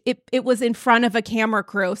 and it was in front of a camera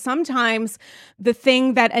crew. Sometimes the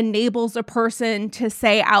thing that enables a person to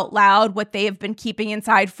say out loud what they have been keeping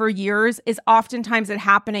inside for years is oftentimes it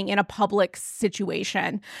happening in a public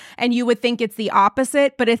situation. And you would think it's the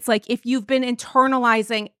opposite, but it's like if you've been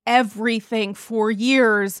internalizing everything for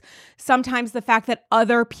years, sometimes the fact that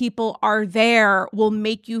other people are there will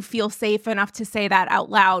make you feel safe enough to say that out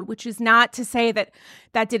loud, which is not to say that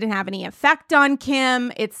didn't have any effect on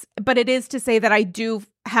Kim. But it is to say that I do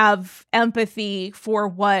have empathy for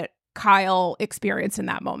what Kyle experienced in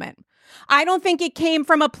that moment. I don't think it came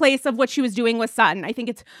from a place of what she was doing with Sutton. I think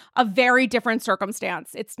it's a very different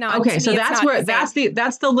circumstance. It's not okay. So that's where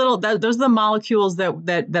those are the molecules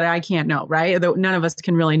that I can't know, right? That none of us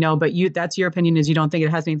can really know. But that's your opinion. Is you don't think it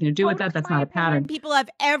has anything to do with that? That's not a pattern. People have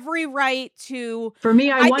every right to. For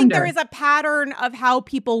me, I wonder. think there is a pattern of how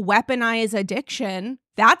people weaponize addiction.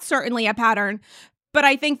 That's certainly a pattern. But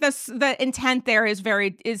I think the intent there is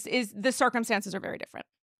the circumstances are very different.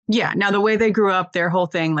 Yeah. Now, the way they grew up, their whole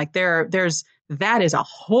thing, like that is a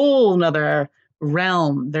whole nother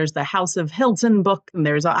realm. There's the House of Hilton book, and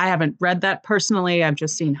I haven't read that personally. I've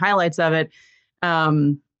just seen highlights of it.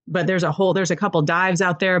 But there's a couple dives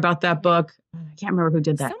out there about that book. I can't remember who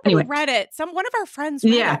did that. Somebody read it. One of our friends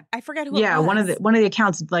read it. I forget who it was. Yeah, one of the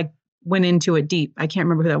accounts like went into it deep. I can't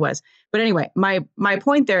remember who that was. But anyway, my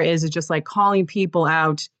point there is just like calling people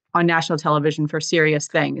out on national television for serious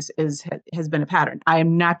things has been a pattern. I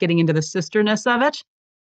am not getting into the sisterness of it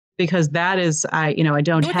because that is, I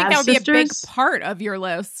don't have sisters. That would be a big part of your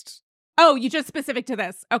list. Oh, you just specific to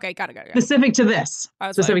this. Okay, got it. Specific to this.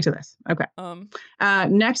 To this. Okay.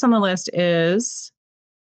 Next on the list is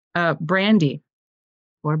Brandi.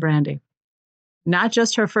 Or Brandi. Not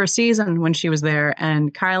just her first season when she was there,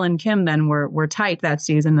 and Kyle and Kim then were tight that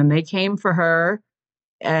season, and they came for her.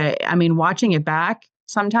 Watching it back,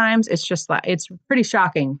 sometimes it's just like, it's pretty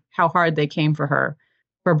shocking how hard they came for her,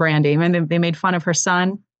 for Brandi. I mean, they made fun of her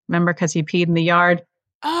son, remember, because he peed in the yard.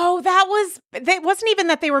 Oh, it wasn't even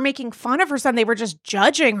that they were making fun of her son. They were just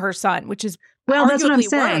judging her son, which is that's what I'm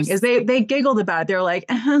saying, is they giggled about it. They're like,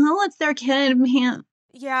 oh, it's their kid.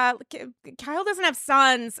 Yeah, Kyle doesn't have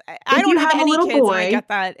sons. I don't have any kids, and I get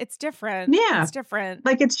that. It's different. Yeah. It's different.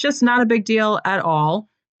 Like, it's just not a big deal at all.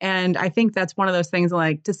 And I think that's one of those things,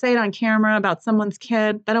 like, to say it on camera about someone's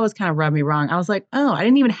kid, that always kind of rubbed me wrong. I was like, oh, I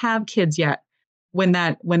didn't even have kids yet when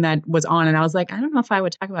that was on. And I was like, I don't know if I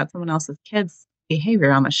would talk about someone else's kids,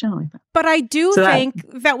 behavior on the show like that. But I do think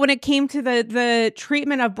that when it came to the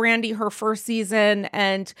treatment of Brandi her first season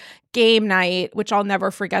and game night, which I'll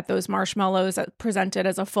never forget, those marshmallows presented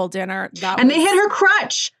as a full dinner. They hit her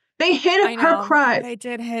crutch. They hit her crutch.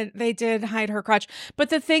 They did hide her crutch.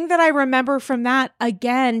 But the thing that I remember from that,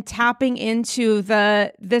 again, tapping into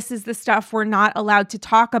this is the stuff we're not allowed to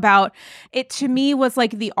talk about. It to me was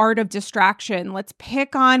like the art of distraction. Let's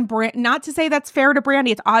pick on not to say that's fair to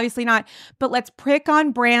Brandi. It's obviously not, but let's pick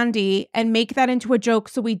on Brandi and make that into a joke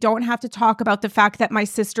so we don't have to talk about the fact that my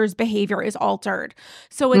sister's behavior is altered.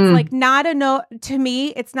 So it's like not enough to me.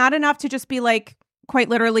 It's not enough to just be like, quite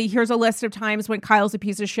literally, here's a list of times when Kyle's a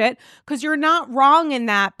piece of shit, because you're not wrong in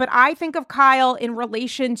that. But I think of Kyle in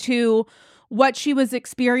relation to what she was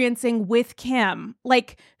experiencing with Kim.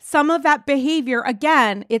 Like some of that behavior,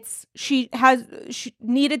 again, she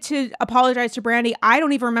needed to apologize to Brandi. I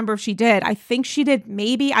don't even remember if she did. I think she did,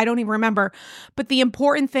 maybe. I don't even remember. But the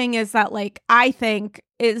important thing is that, like, I think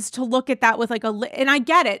is to look at that with like and I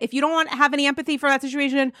get it. If you don't want to have any empathy for that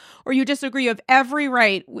situation or you disagree, you have every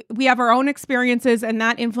right. We have our own experiences and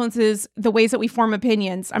that influences the ways that we form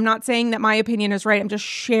opinions. I'm not saying that my opinion is right. I'm just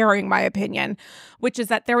sharing my opinion, which is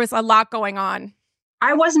that there was a lot going on.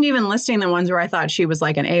 I wasn't even listing the ones where I thought she was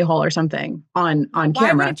like an a-hole or something on camera.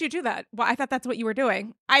 Why wouldn't you do that? Well, I thought that's what you were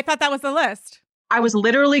doing. I thought that was the list. I was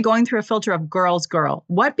literally going through a filter of girl.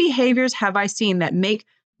 What behaviors have I seen that make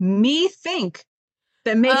me think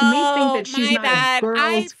that she's not a girl's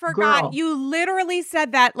I forgot. girl? You literally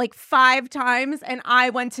said that like 5 times, and I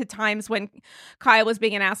went to times when Kyle was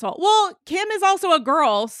being an asshole. Well, Kim is also a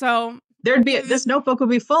girl, so this notebook would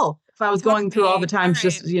be full if I was going through all the times,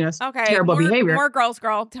 just terrible behavior. More girls,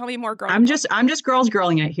 girl. Tell me more girls. I'm just girls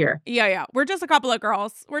girling it here. Yeah. We're just a couple of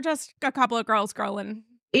girls. We're just a couple of girls girling.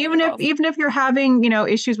 Even if you're having,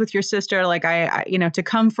 issues with your sister, like I to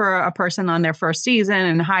come for a person on their first season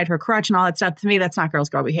and hide her crutch and all that stuff, to me, that's not girl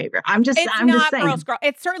behavior. I'm just saying. Girls girl.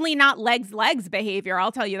 It's certainly not legs behavior.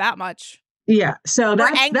 I'll tell you that much. Yeah. So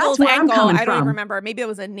that's where I'm coming from. I don't even remember. Maybe it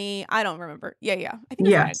was a knee. I don't remember. Yeah. I think it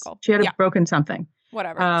was an ankle. She had broken something.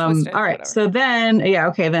 Whatever. Twisted, all right. Whatever. So then,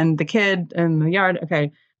 then the kid in the yard.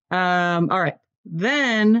 Okay. All right.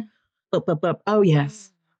 Then, oh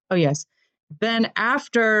yes. Then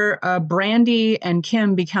after Brandi and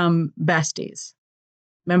Kim become besties,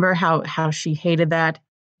 remember how she hated that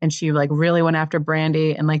and she like really went after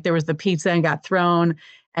Brandi and like there was the pizza and got thrown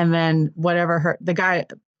and then whatever the guy,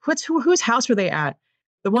 whose house were they at?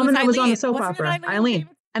 The woman that was on the soap opera, Eileen.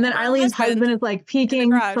 And then Eileen's husband is like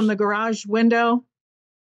peeking from the garage window,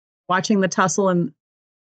 watching the tussle. And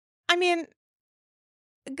I mean,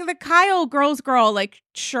 the Kyle girl, like,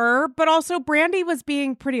 sure, but also Brandi was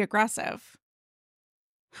being pretty aggressive.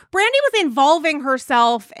 Brandi was involving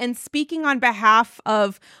herself and speaking on behalf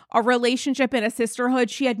of a relationship and a sisterhood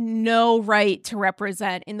she had no right to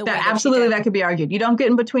represent in the way that absolutely that could be argued. You don't get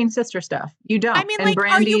in between sister stuff. You don't. I mean, and like,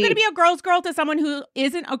 Brandi, are you going to be a girl's girl to someone who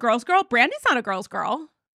isn't a girl's girl? Brandi's not a girl's girl.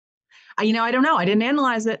 I don't know. I didn't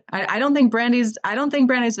analyze it. I don't think Brandi's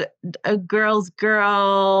a girl's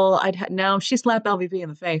girl. No, she slapped LVP in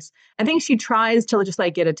the face. I think she tries to just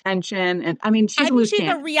like get attention. And I mean, she's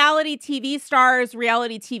a reality TV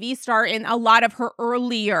star in a lot of her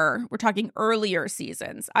earlier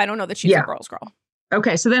seasons. I don't know that she's a girl's girl.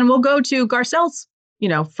 Okay. So then we'll go to Garcelle's,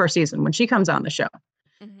 first season when she comes on the show.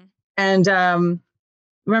 Mm-hmm. And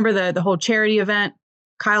remember the whole charity event?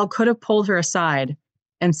 Kyle could have pulled her aside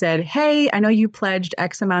and said, hey, I know you pledged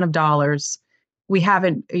X amount of dollars.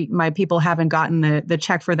 My people haven't gotten the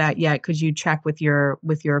check for that yet. Could you check with your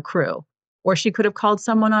crew? Or she could have called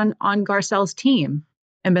someone on Garcelle's team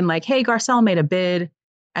and been like, hey, Garcelle made a bid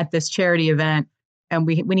at this charity event and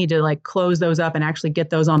we need to like close those up and actually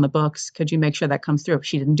get those on the books. Could you make sure that comes through?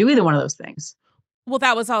 She didn't do either one of those things. Well,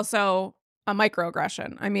 that was also a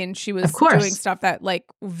microaggression. I mean, she was doing stuff that like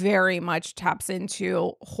very much taps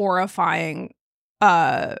into horrifying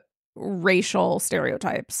racial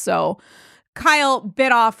stereotypes. So Kyle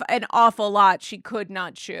bit off an awful lot she could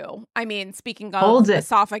not chew. I mean, speaking of holds it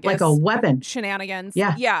esophagus like a weapon shenanigans.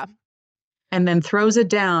 Yeah. And then throws it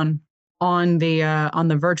down on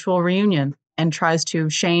the virtual reunion and tries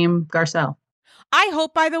to shame Garcelle. I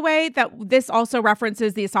hope, by the way, that this also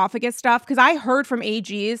references the esophagus stuff, because I heard from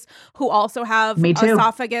AGs who also have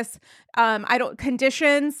esophagus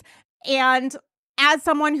conditions. And as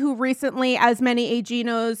someone who recently, as many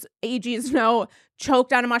AGs know,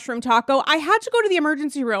 choked on a mushroom taco, I had to go to the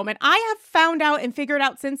emergency room. And I have found out and figured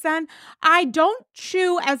out since then, I don't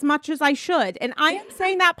chew as much as I should. And I am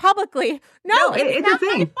saying that publicly. No, it's not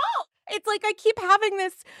my fault. It's like I keep having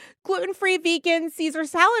this gluten-free vegan Caesar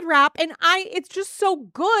salad wrap, and it's just so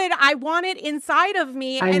good. I want it inside of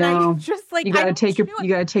me. I and know. I'm just like, you gotta take your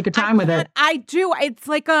time with it. I do. It's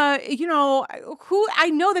like I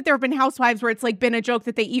know that there have been housewives where it's like been a joke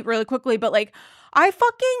that they eat really quickly, but like I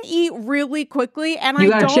fucking eat really quickly, and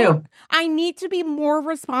I need to be more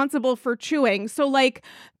responsible for chewing. So like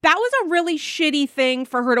that was a really shitty thing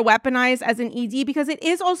for her to weaponize as an ED, because it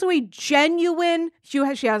is also a genuine, she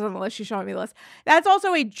has on the list, she's showing me the list. That's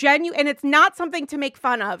also a genuine, and it's not something to make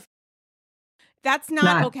fun of. That's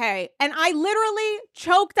not okay. And I literally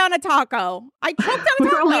choked on a taco. I choked on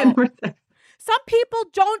a taco. Some people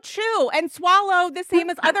don't chew and swallow the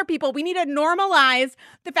same as other people. We need to normalize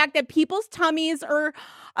the fact that people's tummies or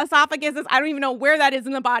esophaguses, I don't even know where that is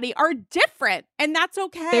in the body, are different. And that's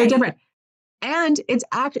okay. They're different. And it's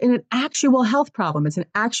an actual health problem. It's an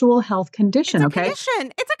actual health condition, It's a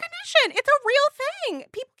condition. It's a real thing.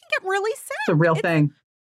 People can get really sick. It's a real thing.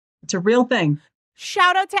 It's a real thing.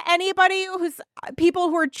 Shout out to anybody people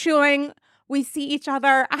who are chewing. We see each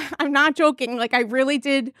other. I'm not joking. Like, I really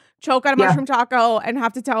did choke on a mushroom taco and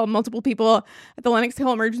have to tell multiple people at the Lenox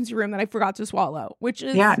Hill emergency room that I forgot to swallow, which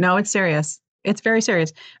is... Yeah, no, it's serious. It's very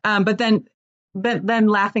serious. But then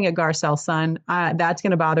laughing at Garcelle's son, that's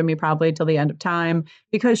going to bother me probably till the end of time,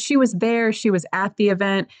 because she was there. She was at the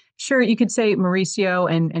event. Sure, you could say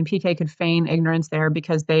Mauricio and PK could feign ignorance there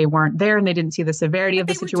because they weren't there and they didn't see the severity of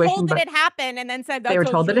the situation. They were told that it happened and then said... They were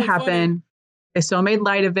told that it happened. They still made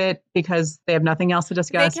light of it because they have nothing else to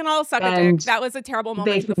discuss. They can all suck a dick. That was a terrible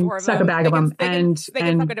moment for the four of them. Suck a bag of them. They can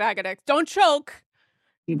suck a bag of dicks. Don't choke.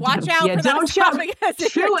 Watch out for don't choke.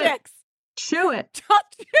 Chew it. Dicks. Chew it.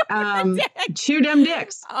 Chew them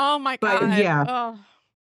dicks. Oh my God. But yeah. Oh.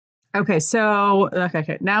 Okay, so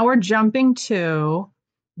now we're jumping to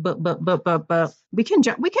but we can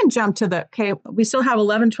jump to the we still have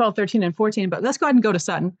 11, 12, 13, and 14, but let's go ahead and go to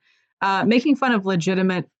Sutton. Making fun of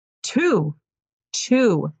legitimate two.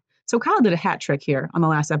 So Kyle did a hat trick here on the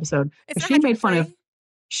last episode. She made fun of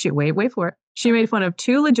wait for it. She made fun of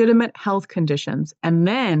two legitimate health conditions, and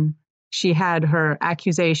then she had her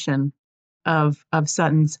accusation of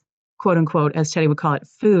Sutton's quote unquote, as Teddy would call it,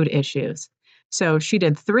 food issues. So she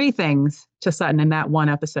did three things to Sutton in that one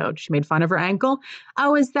episode. She made fun of her ankle.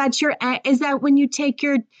 Oh, is that when you take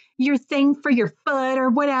your thing for your foot or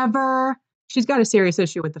whatever? She's got a serious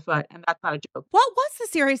issue with the foot, and that's not a joke. What was the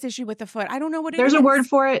serious issue with the foot? I don't know what it is. There's a word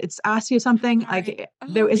for it. It's osteo something.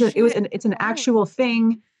 It's an actual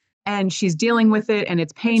thing, and she's dealing with it, and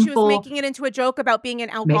it's painful. She was making it into a joke about being an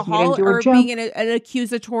alcohol or being an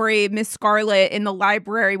accusatory Miss Scarlet in the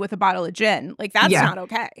library with a bottle of gin. Like, that's not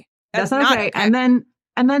okay. That's not okay.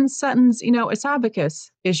 And then Sutton's,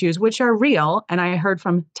 esophagus issues, which are real. And I heard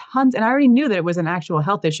from tons, and I already knew that it was an actual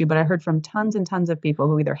health issue, but I heard from tons and tons of people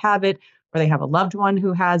who either have it or they have a loved one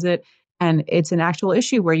who has it. And it's an actual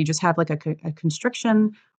issue where you just have like a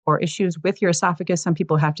constriction or issues with your esophagus. Some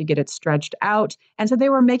people have to get it stretched out. And so they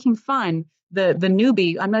were making fun, the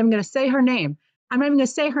newbie. I'm not even going to say her name.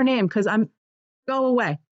 Because go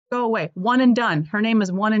away. One and done. Her name is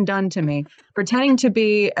One and Done to me. Pretending to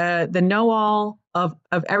be the know-all of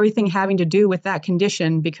everything having to do with that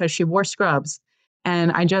condition because she wore scrubs.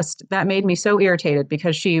 And that made me so irritated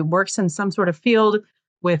because she works in some sort of field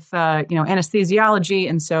with, anesthesiology.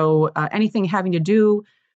 And so anything having to do,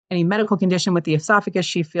 any medical condition with the esophagus,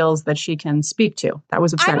 she feels that she can speak to. That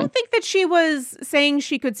was upsetting. I don't think that she was saying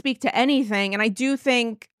she could speak to anything. And I do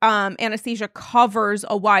think anesthesia covers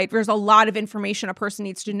there's a lot of information a person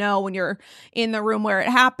needs to know when you're in the room where it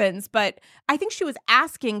happens. But I think she was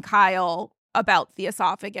asking Kyle about the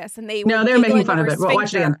esophagus, and they were making fun of it. Well,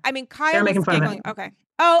 watch it again. I mean, Kyle was giggling. Okay.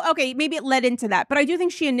 Oh, okay. Maybe it led into that. But I do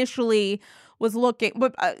think she initially was looking,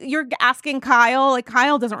 but you're asking Kyle, like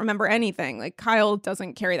Kyle doesn't remember anything. Like Kyle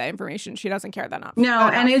doesn't carry that information. She doesn't care that enough. No.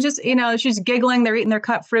 And it just, she's giggling. They're eating their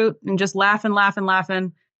cut fruit and just laughing.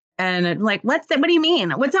 And like, what do you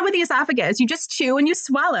mean? What's up with the esophagus? You just chew and you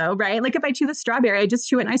swallow, right? Like if I chew the strawberry, I just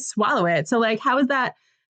chew it and I swallow it. So like, how is that?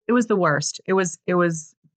 It was the worst. It was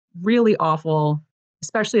really awful,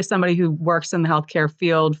 especially as somebody who works in the healthcare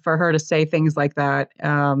field, for her to say things like that.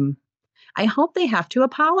 I hope they have to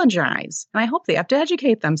apologize, and I hope they have to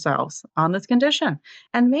educate themselves on this condition.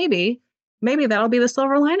 And maybe that'll be the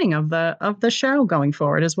silver lining of the show going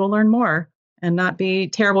forward, is we'll learn more and not be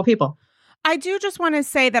terrible people. I do just want to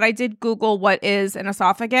say that I did Google what is an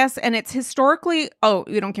esophagus, and it's historically,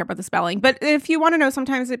 you don't care about the spelling, but if you want to know,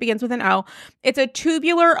 sometimes it begins with an O. It's a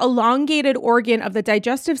tubular, elongated organ of the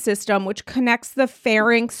digestive system, which connects the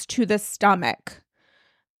pharynx to the stomach.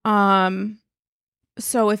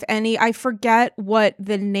 So I forget what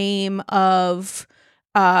the name of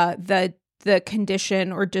the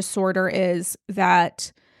condition or disorder is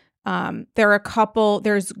that there are a couple.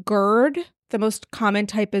 There's GERD. The most common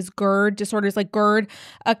type is GERD. Disorders like GERD,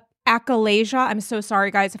 achalasia. I'm so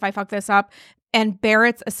sorry, guys, if I fuck this up. And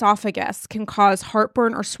Barrett's esophagus can cause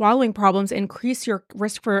heartburn or swallowing problems, increase your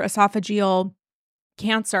risk for esophageal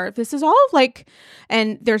cancer. This is all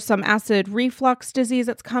and there's some acid reflux disease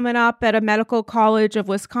that's coming up at a medical college of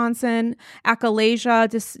Wisconsin, achalasia,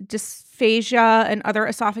 dysphagia, and other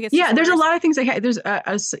esophagus disorders. There's a lot of things. There's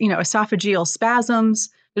esophageal spasms.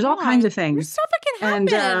 There's all kinds of things. There's stuff that can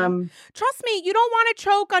happen. And, trust me, you don't want to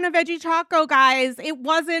choke on a veggie taco, guys. It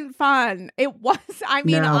wasn't fun. It was. I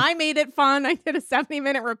mean, no. I made it fun. I did a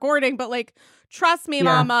 70-minute recording, but trust me,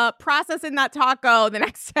 Mama, processing that taco the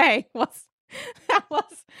next day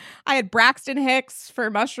I had Braxton Hicks for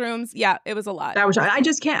mushrooms. Yeah, it was a lot. I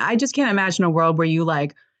just can't imagine a world where you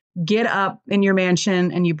get up in your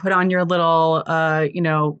mansion and you put on your little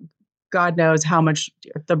God knows how much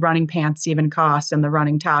the running pants even cost and the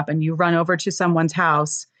running top, and you run over to someone's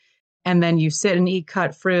house and then you sit and eat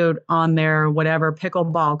cut fruit on their whatever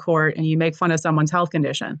pickleball court and you make fun of someone's health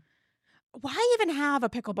condition. Why even have a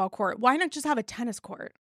pickleball court? Why not just have a tennis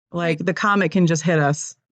court? The comet can just hit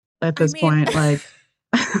us at this point.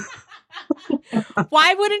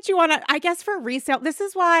 Why wouldn't you want to, I guess for resale, this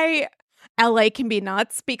is why LA can be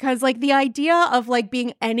nuts, because the idea of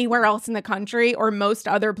being anywhere else in the country or most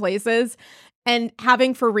other places and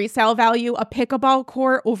having for resale value a pickleball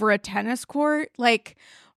court over a tennis court, I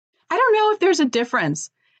don't know if there's a difference.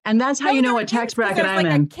 And that's how you know what tax bracket I'm in.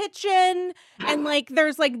 There's a kitchen and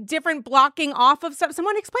there's different blocking off of stuff.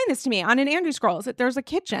 Someone explained this to me on an Andrew Scrolls that there's a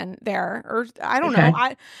kitchen there, or I don't know.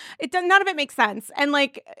 None of it makes sense. And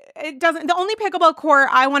it doesn't. The only pickleball court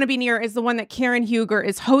I want to be near is the one that Karen Huger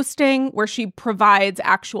is hosting, where she provides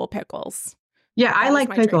actual pickles. Yeah, I like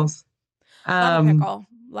pickles. Love a pickle.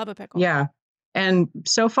 Love a pickle. Yeah. And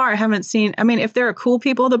so far, I haven't seen. I mean, if there are cool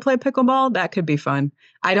people that play pickleball, that could be fun.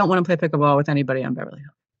 I don't want to play pickleball with anybody on Beverly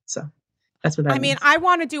Hills. So that's what that means. I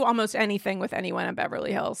want to do almost anything with anyone in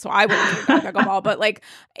Beverly Hills. So I wouldn't do pickleball. But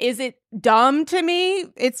is it dumb to me?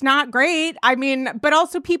 It's not great. But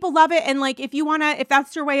also people love it. And if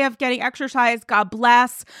that's your way of getting exercise, God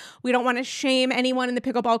bless. We don't want to shame anyone in the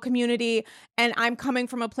pickleball community. And I'm coming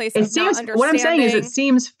from a place of not understanding. What I'm saying is it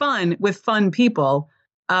seems fun with fun people.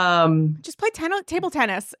 Just play table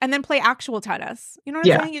tennis and then play actual tennis. You know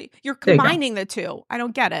what I'm saying? You're combining the two. I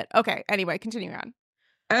don't get it. Okay. Anyway, continuing on.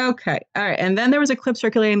 Okay. All right. And then there was a clip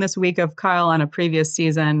circulating this week of Kyle on a previous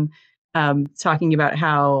season talking about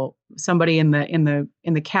how somebody in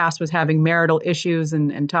the cast was having marital issues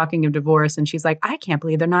and talking of divorce. And she's like, I can't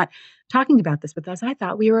believe they're not talking about this with us. I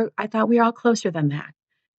thought we were all closer than that.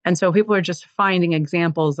 And so people are just finding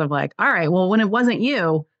examples of all right, well, when it wasn't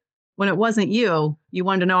you, you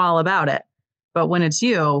wanted to know all about it. But when it's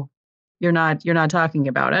you, you're not talking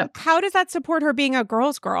about it. How does that support her being a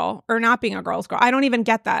girl's girl or not being a girl's girl? I don't even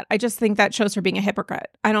get that. I just think that shows her being a hypocrite.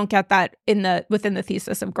 I don't get that within the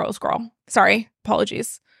thesis of girl's girl. Sorry,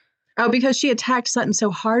 apologies. Oh, because she attacked Sutton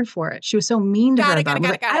so hard for it. She was so mean to her about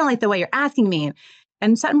it. I don't like the way you're asking me.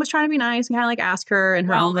 And Sutton was trying to be nice and kind of ask her in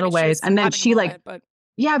her own little ways. And then she but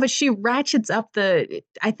she ratchets up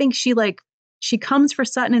I think she comes for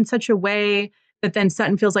Sutton in such a way that then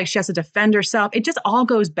Sutton feels like she has to defend herself. It just all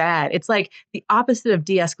goes bad. It's the opposite of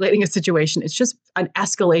de-escalating a situation. It's just an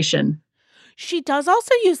escalation. She does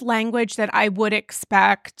also use language that I would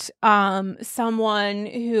expect someone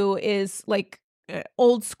who is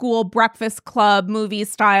old school Breakfast Club movie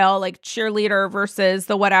style, cheerleader versus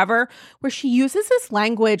the whatever, where she uses this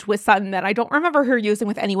language with Sutton that I don't remember her using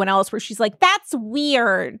with anyone else, where she's like, that's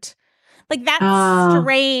weird. That's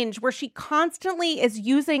strange, where she constantly is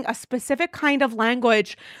using a specific kind of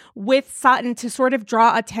language with Sutton to sort of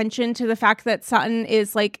draw attention to the fact that Sutton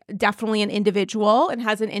is definitely an individual and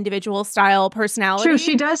has an individual style personality. True,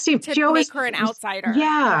 she does seem to make her an outsider.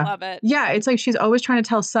 Yeah, I love it. Yeah, it's she's always trying to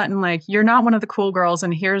tell Sutton you're not one of the cool girls,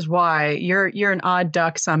 and here's why. You're an odd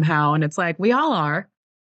duck somehow, and it's we all are.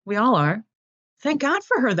 Thank God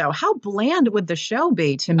for her, though. How bland would the show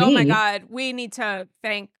be to me? Oh, my God. We need to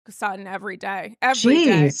thank Sutton every day. Every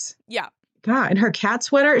day. Yeah. God. And her cat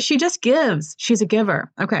sweater, she just gives. She's a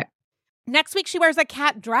giver. Okay. Next week, she wears a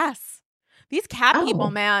cat dress. These cat people,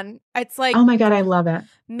 man. It's oh, my God. I love it.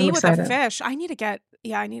 Me with a fish. I need to get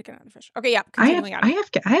Yeah, I need to get another fish. Okay, yeah, I have, continuing I have,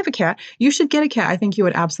 I have a cat. You should get a cat. I think you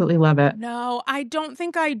would absolutely love it. No, I don't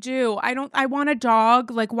think I do. I want a dog.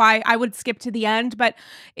 Like, why I would skip to the end, but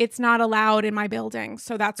it's not allowed in my building.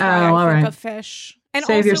 So that's why all I think right. of fish. And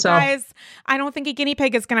Save also, yourself. guys, I don't think a guinea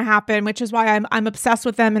pig is going to happen, which is why I'm obsessed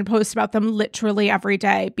with them and post about them literally every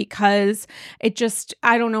day, because it just,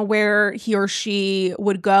 I don't know where he or she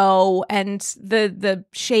would go, and the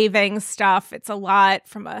shaving stuff, it's a lot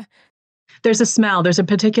from a There's a smell. There's a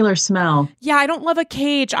particular smell. Yeah, I don't love a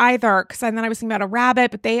cage either, because then I was thinking about a rabbit,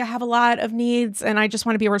 but they have a lot of needs, and I just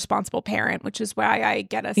want to be a responsible parent, which is why I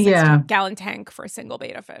get a 60-gallon tank for a single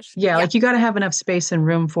betta fish. Yeah, like you got to have enough space and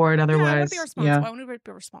room for it. Otherwise, I want to be responsible. I want to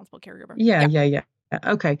be a responsible caregiver. Yeah.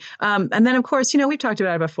 Okay. And then of course, we've talked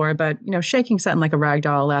about it before, but shaking Sutton like a rag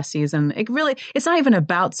doll last season, it's not even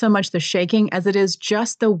about so much the shaking as it is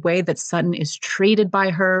just the way that Sutton is treated by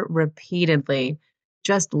her repeatedly.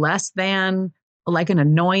 Just less than, like an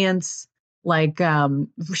annoyance, like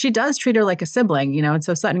she does treat her like a sibling, and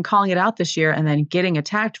so Sutton calling it out this year and then getting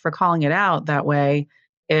attacked for calling it out that way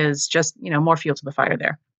is just, more fuel to the fire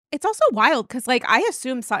there. It's also wild because, like, I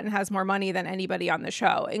assume Sutton has more money than anybody on the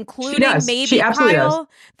show, including maybe she absolutely Kyle. Does.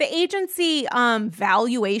 The agency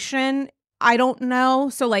valuation, I don't know.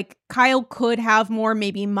 So, like, Kyle could have more,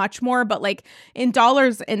 maybe much more, but like in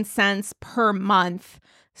dollars and cents per month,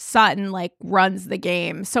 Sutton like runs the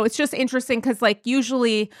game. So it's just interesting because, like,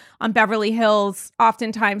 usually on Beverly Hills,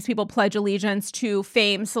 oftentimes people pledge allegiance to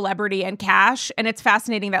fame, celebrity, and cash. And it's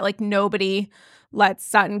fascinating that like nobody lets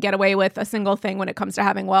Sutton get away with a single thing when it comes to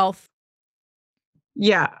having wealth.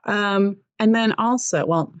 Yeah. And then also,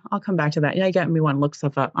 well, I'll come back to that. Yeah, you got me one. Look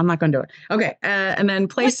stuff up. I'm not going to do it. Okay. And then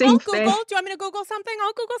placing. Google. Do you want me to Google something?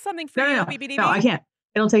 I'll Google something for you. BBDB. No, I can't.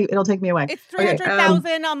 It'll take me away. It's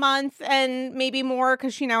 $300,000 a month and maybe more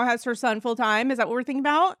because she now has her son full time. Is that what we're thinking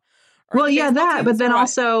about? Well, yeah, that. But then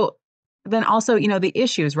also, the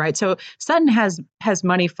issues, right? So Sutton has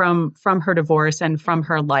money from her divorce and from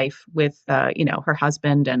her life with her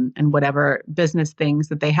husband and whatever business things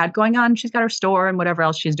that they had going on. She's got her store and whatever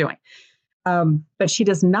else she's doing. But she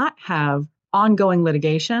does not have ongoing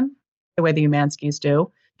litigation the way the Umanskis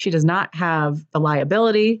do. She does not have the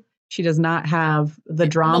liability. She does not have the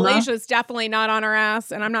drama. Malaysia's definitely not on her ass,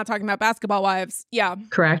 and I'm not talking about Basketball Wives. Yeah,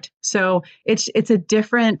 correct. So it's a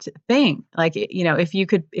different thing. Like, if you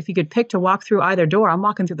could pick to walk through either door, I'm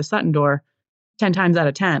walking through the Sutton door 10 times out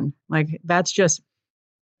of 10. Like that's just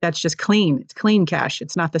clean. It's clean cash.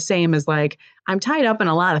 It's not the same as like I'm tied up in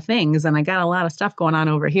a lot of things and I got a lot of stuff going on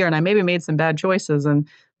over here, and I maybe made some bad choices, and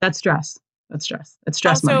that's stress. That's stress. It's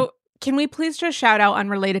stress money. Also, can we please just shout out,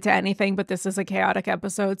 unrelated to anything, but this is a chaotic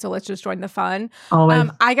episode, so let's just join the fun. Always.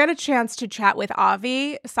 I got a chance to chat with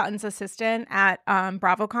Avi, Sutton's assistant at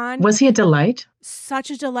BravoCon. Was he a delight? Such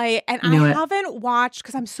a delight. And I haven't watched,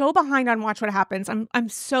 because I'm so behind on Watch What Happens. I'm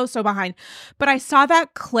so behind. But I saw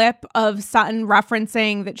that clip of Sutton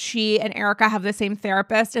referencing that she and Erica have the same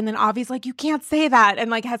therapist. And then Avi's like, you can't say that. And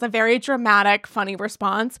like has a very dramatic, funny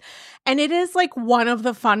response. And it is like one of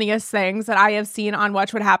the funniest things that I have seen on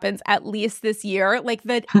Watch What Happens, at least this year. Like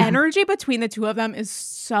the energy between the two of them is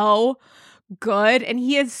so good, and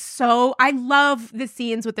he is so, I love the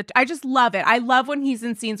scenes with I just love it. I love when he's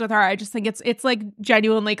in scenes with her. I just think it's like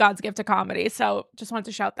genuinely God's gift to comedy. So just wanted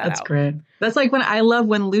to shout that out. That's great. That's like I love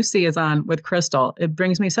when Lucy is on with Crystal. It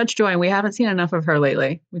brings me such joy, and we haven't seen enough of her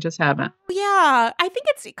lately. We just haven't. Yeah, I think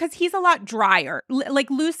it's because he's a lot drier. Like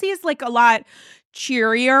Lucy's like a lot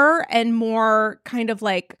cheerier and more kind of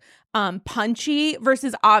like punchy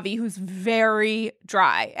versus Avi, who's very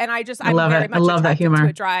dry. And I'm very much attracted to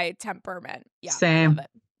a dry temperament. Yeah, same.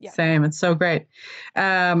 Yeah. Same. It's so great.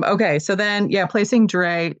 Okay, so then placing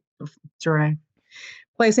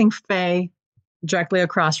placing Faye directly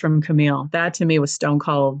across from Camille. That to me was Stone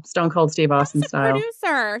Cold Steve Austin style.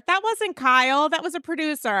 Producer. That wasn't Kyle. That was a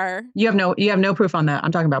producer. You have no proof on that.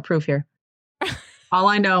 I'm talking about proof here. All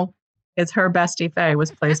I know is her bestie Faye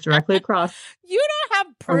was placed directly across. You don't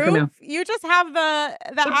have proof. You just have the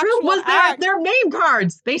actual proof was their name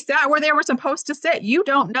cards. They sat where they were supposed to sit. You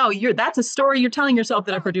don't know. That's a story you're telling yourself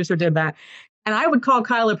that a producer did that. And I would call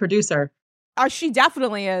Kyle a producer. She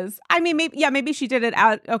definitely is. I mean, maybe she did it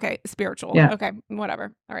spiritual. Yeah. Okay,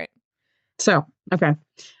 whatever. All right. So, okay.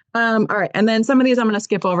 All right. And then some of these I'm going to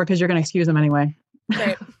skip over because you're going to excuse them anyway.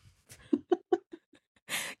 Great.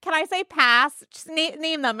 Can I say pass? Just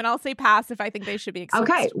name them, and I'll say pass if I think they should be excused.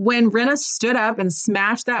 Okay. When Rinna stood up and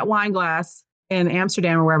smashed that wine glass in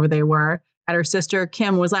Amsterdam or wherever they were at her sister,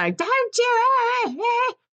 Kim was like, "Don't do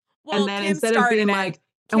it!" And then Kim instead of being like,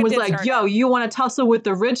 and was like, "Yo, you want to tussle with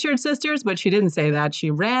the Richard sisters?" But she didn't say that. She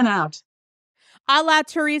ran out. a la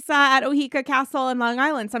Teresa at Ohika Castle in Long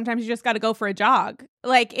Island. Sometimes you just got to go for a jog.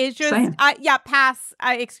 Like, it's just, pass,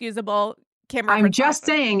 excusable. I'm just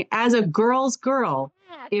saying, as a girl's girl,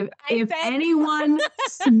 if anyone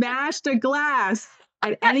smashed a glass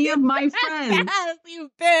at any of my friends, yes,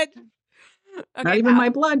 you bitch. Okay, not even my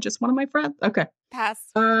blood, just one of my friends. Okay, pass.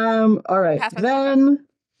 All right, then.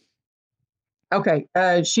 Okay,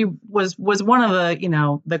 she was one of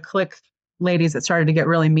the the clique ladies that started to get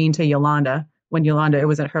really mean to Yolanda when Yolanda, it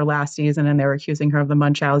was at her last season, and they were accusing her of the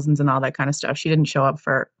Munchausens and all that kind of stuff. She didn't show up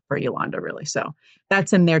for Yolanda, really. So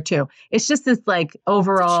that's in there too. It's just this like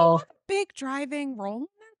overall Did she have a big driving role.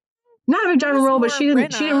 Not a big driving role, but she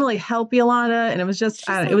didn't really help Yolanda, and it was just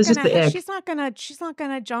it was just the ick. She's not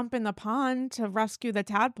gonna jump in the pond to rescue the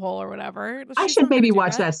tadpole or whatever. I should maybe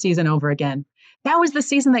watch that season over again. That was the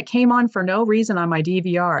season that came on for no reason on my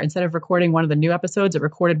DVR. Instead of recording one of the new episodes, it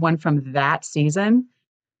recorded one from that season.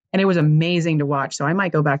 And it was amazing to watch. So I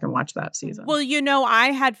might go back and watch that season. Well, I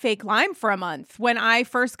had fake Lyme for a month. When I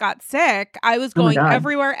first got sick, I was going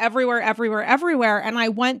everywhere. And I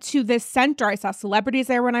went to this center. I saw celebrities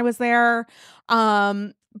there when I was there.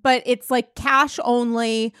 But it's like cash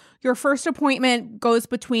only. Your first appointment goes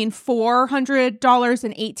between $400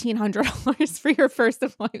 and $1,800 for your first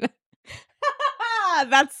appointment.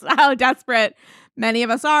 That's how desperate many of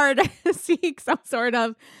us are to seek some sort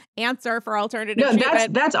of answer for alternative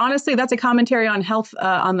treatment. That's honestly, that's a commentary on health,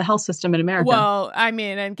 on the health system in America. Well, I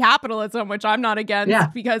mean, and capitalism, which I'm not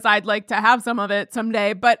against because I'd like to have some of it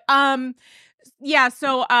someday. But yeah,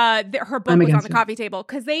 so her book was on the coffee table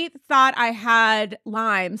because they thought I had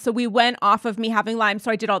Lyme. So we went off of me having Lyme. So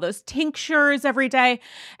I did all those tinctures every day.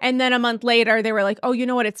 And then a month later, they were like, oh, you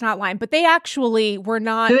know what? It's not Lyme. But they actually were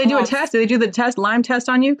not. Did they do a test? Did they do the Lyme test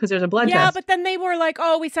on you? Because there's a blood test. Yeah, but then they were like,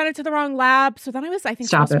 oh, we sent it to the wrong lab. So then I was,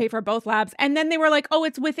 supposed to pay for both labs. And then they were like, oh,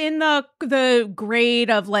 it's within the grade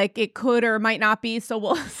of like it could or might not be. So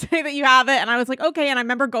we'll say that you have it. And I was like, okay. And I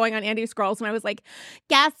remember going on Andy Scrolls and I was like,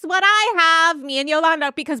 guess what I have? Me and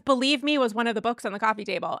Yolanda, because Believe Me was one of the books on the coffee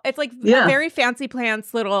table. It's like a very fancy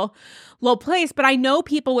plants little place, but I know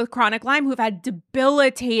people with chronic Lyme who've had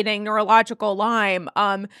debilitating neurological Lyme,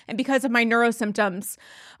 and because of my neurosymptoms,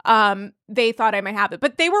 they thought I might have it.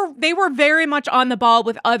 But they were very much on the ball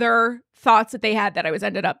with other thoughts that they had that I was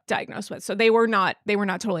ended up diagnosed with. So they were not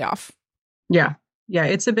totally off. Yeah. Yeah,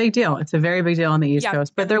 it's a big deal. It's a very big deal on the East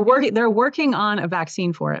Coast. But they're working on a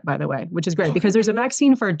vaccine for it, by the way, which is great because there's a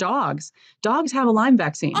vaccine for dogs. Dogs have a Lyme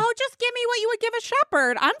vaccine. Oh, just give me what you would give a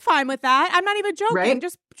shepherd. I'm fine with that. I'm not even joking. Right?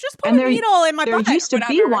 Just put a needle in my butt.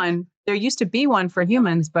 There used to be one for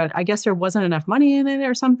humans, but I guess there wasn't enough money in it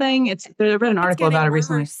or something. I read an article about it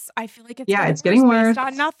recently. I feel like it's getting worse. Based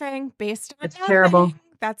on nothing. It's nothing. Terrible.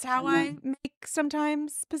 That's how I make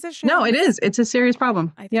sometimes positions. No, it is. It's a serious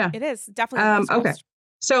problem. I think it is definitely. Okay.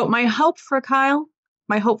 So my hope for Kyle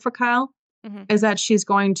is that she's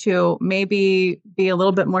going to maybe be a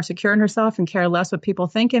little bit more secure in herself and care less what people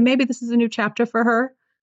think. And maybe this is a new chapter for her.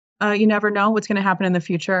 You never know what's going to happen in the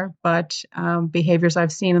future, but behaviors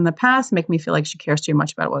I've seen in the past make me feel like she cares too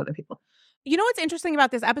much about what other people. You know what's interesting about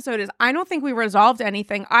this episode is I don't think we resolved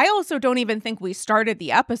anything. I also don't even think we started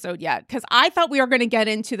the episode yet because I thought we were going to get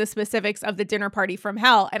into the specifics of the dinner party from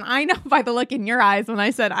hell. And I know by the look in your eyes when I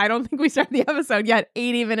said I don't think we started the episode yet,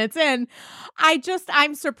 80 minutes in,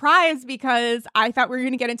 I'm surprised because I thought we were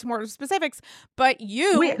going to get into more specifics. But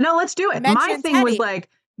let's do it.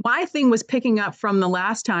 My thing was picking up from the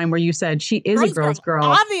last time where you said she is a girl's girl.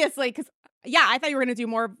 Obviously, because I thought you were going to do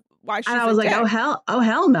more. Why she's and I was like, dick. oh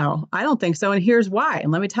hell no, I don't think so. And here's why.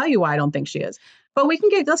 And let me tell you why I don't think she is. But let's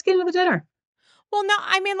get into the dinner. Well, no,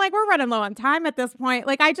 I mean, like we're running low on time at this point.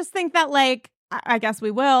 Like I just think that I guess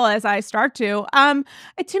we will as I start to.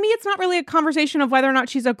 To me, it's not really a conversation of whether or not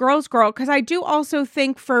she's a girl's girl because I do also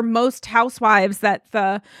think for most housewives that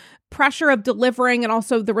the pressure of delivering and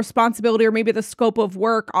also the responsibility or maybe the scope of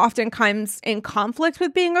work often comes in conflict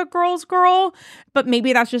with being a girl's girl, but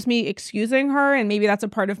maybe that's just me excusing her and maybe that's a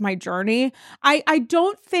part of my journey. I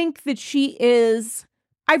don't think that she is,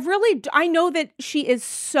 I know that she is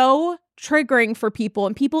so triggering for people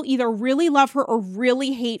and people either really love her or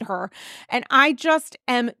really hate her. And I just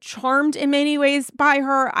am charmed in many ways by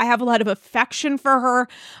her. I have a lot of affection for her.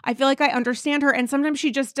 I feel like I understand her. And sometimes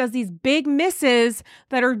she just does these big misses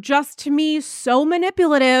that are just to me so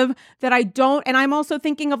manipulative that I don't. And I'm also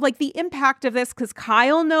thinking of like the impact of this because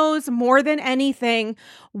Kyle knows more than anything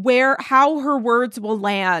how her words will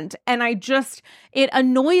land. And it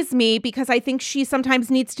annoys me because I think she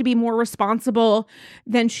sometimes needs to be more responsible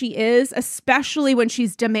than she is, especially when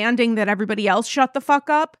she's demanding that everybody else shut the fuck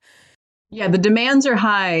up. Yeah, the demands are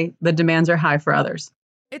high. The demands are high for others.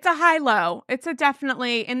 It's a high low. It's a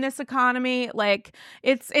definitely in this economy, like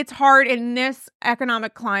it's hard in this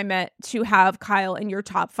economic climate to have Kyle in your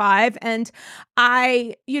top 5. And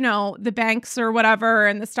the banks or whatever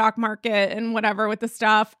and the stock market and whatever with the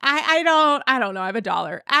stuff. I don't know. I have a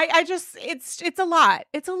dollar. I just it's a lot.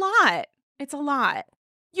 It's a lot. It's a lot.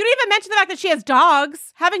 You didn't even mention the fact that she has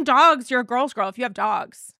dogs. Having dogs, you're a girl's girl if you have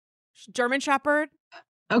dogs. German Shepherd.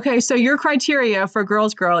 Okay, so your criteria for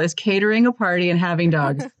girl's girl is catering a party and having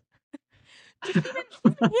dogs. She didn't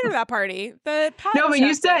cater that party. The No, but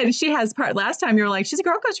you said she has last time you were like, she's a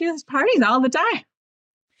girl because she has parties all the time.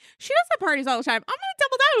 She does have parties all the time. I'm going to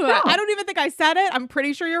double down with that. I don't even think I said it. I'm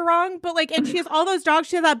pretty sure you're wrong. But and she has all those dogs.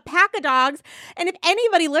 She has a pack of dogs. And if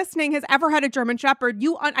anybody listening has ever had a German Shepherd,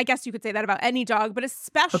 I guess you could say that about any dog, but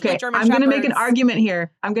especially German Shepherds. I'm going to make an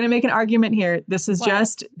argument here. This is They're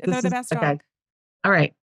the best dog. Okay. All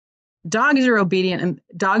right. Dogs are obedient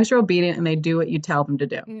and they do what you tell them to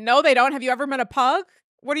do. No, they don't. Have you ever met a pug?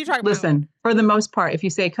 What are you talking about? Listen, for the most part, if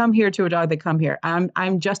you say come here to a dog, they come here. I'm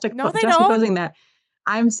opposing that.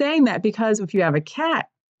 I'm saying that because if you have a cat,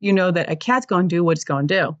 you know that a cat's going to do what it's going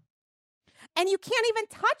to do. And you can't even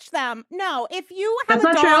touch them. No, if you have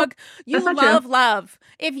That's a not dog, true. you love.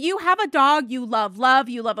 If you have a dog, you love love.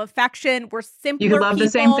 You love affection. We're simpler You love people.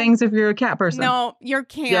 the same things if you're a cat person. No, you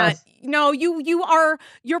can't. Yes. No,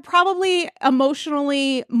 you're probably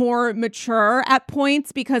emotionally more mature at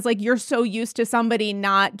points because you're so used to somebody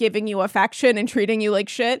not giving you affection and treating you like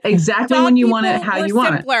shit. Exactly Dog when you people, want it, how you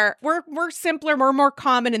want it. We're simpler. We're more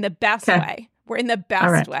common in the best way. We're in the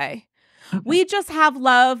best way. Okay. We just have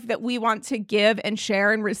love that we want to give and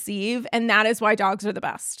share and receive. And that is why dogs are the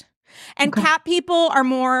best. And cat people are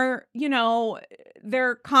more,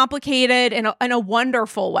 they're complicated in a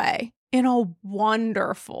wonderful way. In a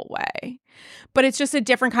wonderful way. But it's just a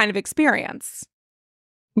different kind of experience.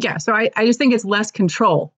 Yeah. So I just think it's less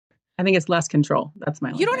control. I think it's less control. That's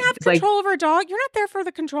my You don't have control over a dog. You're not there for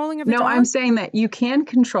the controlling of a dog. No, I'm saying that you can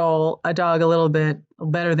control a dog a little bit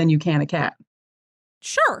better than you can a cat.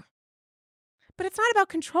 Sure. But it's not about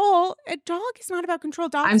control. A dog is not about control.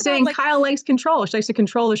 I'm saying Kyle likes control. She likes to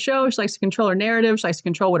control the show. She likes to control her narrative. She likes to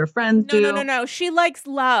control what her friends do. No. She likes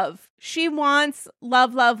love. She wants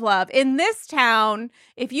love, love, love. In this town,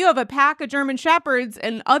 if you have a pack of German Shepherds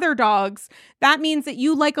and other dogs, that means that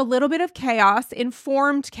you like a little bit of chaos,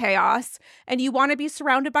 informed chaos, and you want to be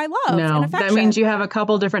surrounded by love and affection. That means you have a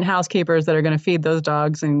couple different housekeepers that are going to feed those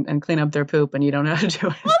dogs and clean up their poop, and you don't know how to do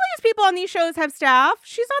it. All these people on these shows have staff.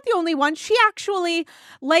 She's not the only one. She actually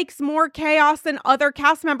likes more chaos than other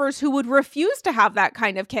cast members who would refuse to have that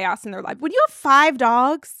kind of chaos in their life. When you have 5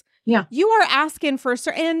 dogs, yeah, you are asking for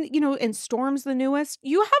and Storm's the newest.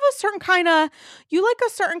 You have a certain kind of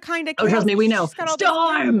chaos. Oh, trust me, we know.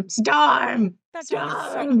 Storm.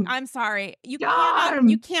 I'm sorry. You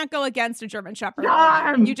can't go against a German Shepherd.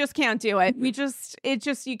 Storm. You just can't do it. You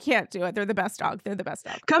can't do it. They're the best dog.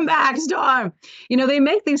 Come back, Storm. They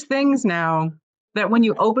make these things now that when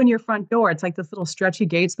you open your front door, it's like this little stretchy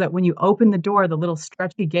gate, so that when you open the door, the little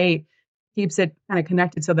stretchy gate keeps it kind of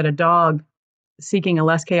connected so that a dog seeking a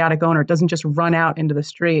less chaotic owner doesn't just run out into the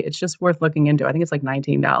street. It's just worth looking into. I think it's like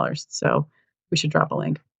 $19. So we should drop a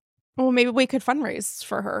link. Well, maybe we could fundraise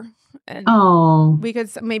for her. And we could,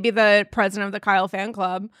 maybe the president of the Kyle fan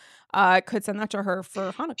club could send that to her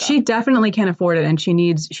for Hanukkah. She definitely can't afford it, and she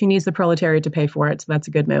needs the proletariat to pay for it. So that's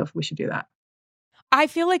a good move. We should do that. I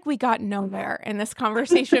feel like we got nowhere in this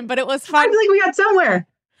conversation, but it was fun. I feel like we got somewhere.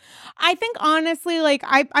 I think honestly,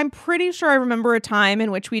 I'm pretty sure I remember a time in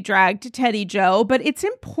which we dragged Teddy Joe, but it's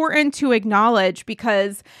important to acknowledge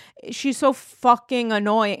because she's so fucking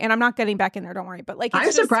annoying. And I'm not getting back in there, don't worry. But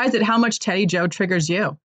I'm surprised at how much Teddy Joe triggers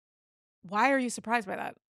you. Why are you surprised by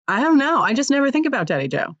that? I don't know. I just never think about Teddy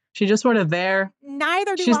Joe. She's just sort of there.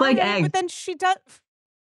 Neither do I. She's like eggs. But then she does.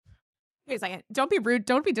 Wait a second. Don't be rude.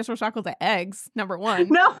 Don't be disrespectful to eggs. Number one.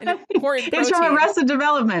 No, it's from Arrested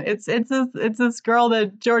Development. It's this girl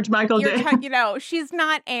that George Michael did. She's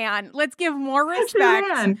not Anne. Let's give more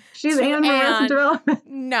respect. She's Anne from Arrested Development.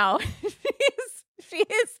 No, she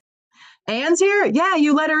is. Anne's here. Yeah,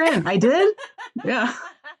 you let her in. I did. Yeah.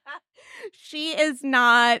 She is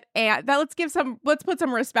not Anne. Let's put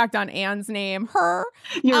some respect on Anne's name. Her.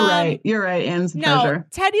 You're right. Anne's the treasure.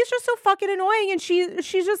 Teddy's just so fucking annoying, and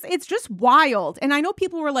it's just wild. And I know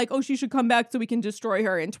people were like, "Oh, she should come back so we can destroy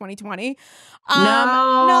her in 2020."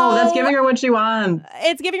 No, that's giving her what she wants.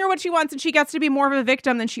 It's giving her what she wants, and she gets to be more of a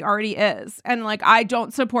victim than she already is. And I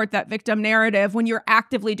don't support that victim narrative when you're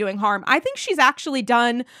actively doing harm. I think she's actually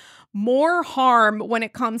done more harm when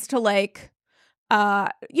it comes to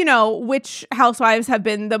which housewives have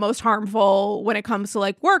been the most harmful when it comes to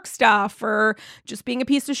like work stuff or just being a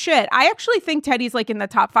piece of shit. I actually think Teddi's like in the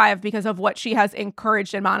top 5 because of what she has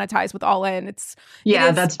encouraged and monetized with All In.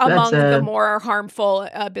 That's among the more harmful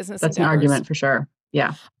business. That's endeavors. An argument for sure.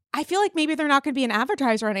 Yeah. I feel like maybe they're not going to be an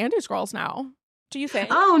advertiser on Andy's Girls now. Do you think?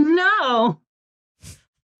 Oh no.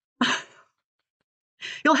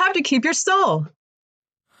 You'll have to keep your soul.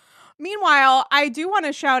 Meanwhile, I do want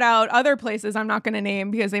to shout out other places I'm not going to name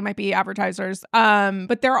because they might be advertisers.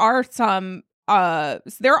 But there are some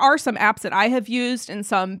apps that I have used and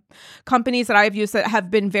some companies that I've used that have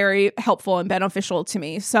been very helpful and beneficial to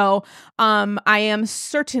me. So I am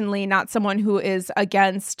certainly not someone who is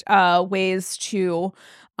against ways to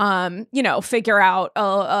figure out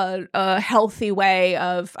a healthy way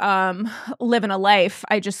of living a life.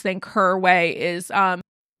 I just think her way is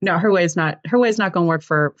no, her way is not going to work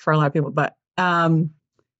for a lot of people. But I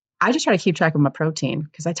just try to keep track of my protein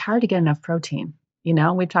because it's hard to get enough protein.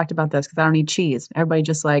 We've talked about this because I don't eat cheese. Everybody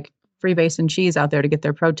just like freebasing cheese out there to get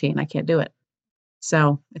their protein. I can't do it.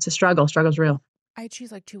 So it's a struggle. Struggle's real. I had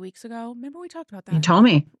cheese like 2 weeks ago. Remember we talked about that? You told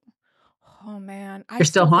me. Oh man, you're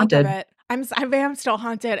still haunted. I am still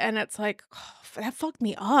haunted, and it's like that fucked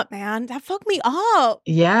me up, man. That fucked me up.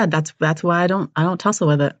 Yeah, that's why I don't tussle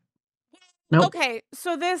with it. Nope. Okay,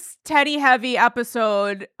 so this Teddi heavy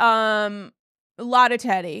episode, a lot of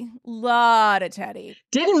Teddi.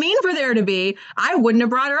 Didn't mean for there to be. I wouldn't have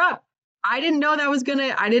brought her up. I didn't know that was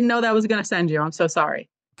gonna send you. I'm so sorry.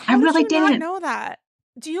 I really didn't know that.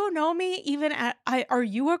 Do you know me? Even are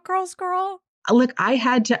you a girl's girl? Look, I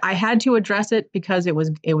had to address it because it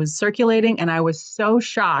was circulating, and I was so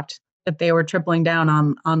shocked that they were tripling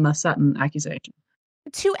down on the Sutton accusation.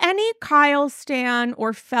 To any Kyle stan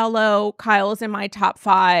or fellow Kyle's in my top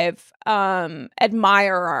 5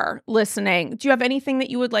 admirer listening, do you have anything that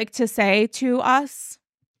you would like to say to us?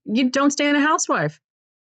 You don't stand a housewife.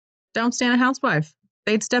 Don't stand a housewife.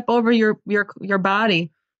 They'd step over your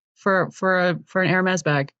body for an Hermes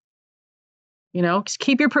bag. Just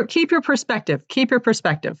keep your perspective. Keep your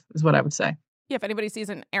perspective is what I would say. Yeah, if anybody sees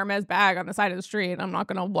an Hermes bag on the side of the street, I'm not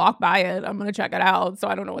going to walk by it. I'm going to check it out. So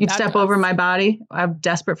I don't know what You'd step over my body. I'm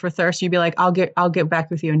desperate for thirst. You'd be like, I'll get back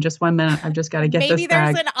with you in just 1 minute. I've just got to get this bag. Maybe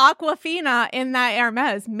there's an Aquafina in that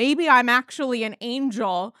Hermes. Maybe I'm actually an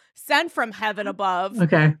angel sent from heaven above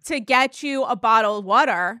to get you a bottle of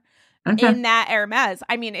water. In that Hermes.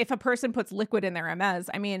 I mean, if a person puts liquid in their Hermes,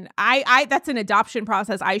 I mean, I that's an adoption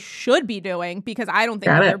process I should be doing because I don't think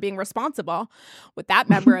that they're being responsible with that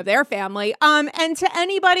member of their family. And to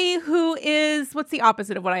anybody who is, what's the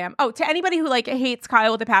opposite of what I am? Oh, to anybody who like hates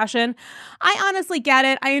Kyle with a passion, I honestly get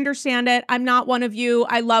it. I understand it. I'm not one of you.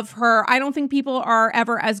 I love her. I don't think people are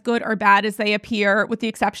ever as good or bad as they appear, with the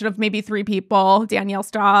exception of maybe 3 people, Danielle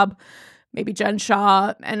Staub, maybe Jen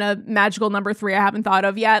Shaw, and a magical number 3 I haven't thought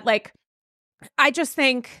of yet. Like, I just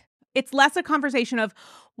think it's less a conversation of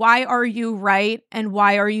why are you right and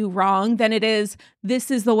why are you wrong than it is,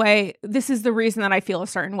 this is the reason that I feel a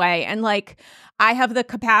certain way. And like, I have the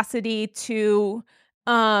capacity to,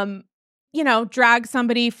 drag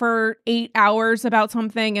somebody for 8 hours about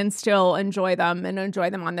something and still enjoy them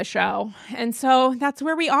on the show. And so that's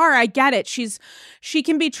where we are. I get it. She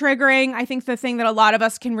can be triggering. I think the thing that a lot of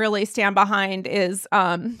us can really stand behind is,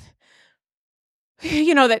 that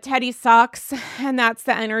Teddi sucks, and that's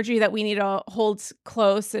the energy that we need to hold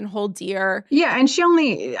close and hold dear. Yeah, and she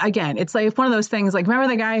only, again, it's like one of those things, like, remember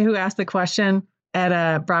the guy who asked the question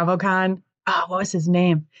at BravoCon? Oh, what was his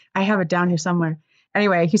name? I have it down here somewhere.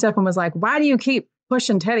 Anyway, he said and was like, why do you keep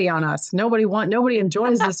pushing Teddi on us? Nobody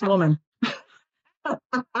enjoys this woman.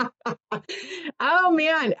 Oh,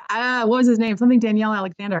 man. What was his name? Something Danielle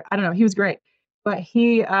Alexander. I don't know. He was great. But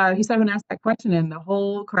he said and asked that question, and the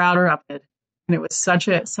whole crowd erupted. And it was such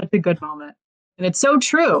a good moment. And it's so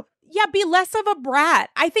true. Yeah, be less of a brat.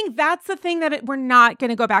 I think that's the thing that we're not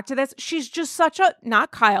going to go back to this. She's just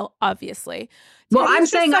not Kyle, obviously. Well, I'm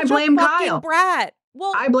saying I blame Kyle. Brat.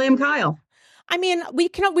 Well, I blame Kyle. I mean, we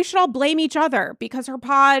should all blame each other because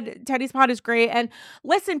Teddi's pod is great. And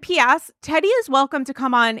listen, P.S., Teddi is welcome to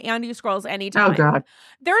come on Andy's Girls anytime. Oh, God.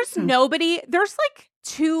 There's like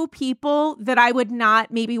 2 people that I would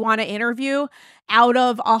not maybe want to interview out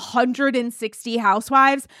of 160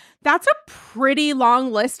 housewives. That's a pretty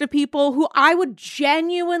long list of people who I would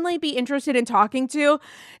genuinely be interested in talking to.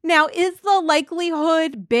 Now, is the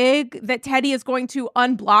likelihood big that Teddi is going to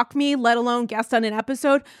unblock me, let alone guest on an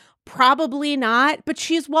episode? Probably not, but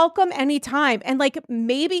she's welcome anytime. And like,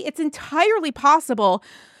 maybe it's entirely possible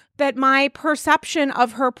that my perception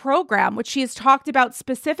of her program, which she has talked about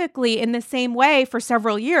specifically in the same way for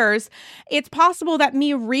several years, it's possible that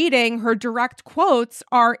me reading her direct quotes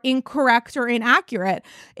are incorrect or inaccurate.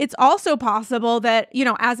 It's also possible that, you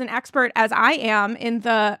know, as an expert as I am in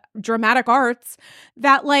the dramatic arts,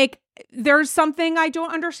 that like there's something I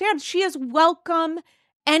don't understand. She is welcome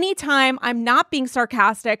anytime. I'm not being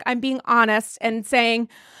sarcastic. I'm being honest and saying,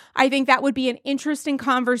 I think that would be an interesting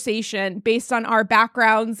conversation based on our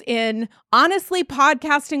backgrounds in honestly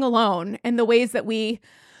podcasting alone and the ways that we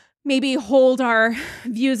maybe hold our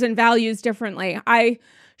views and values differently.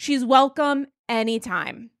 She's welcome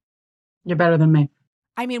anytime. You're better than me.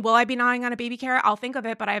 I mean, will I be gnawing on a baby carrot? I'll think of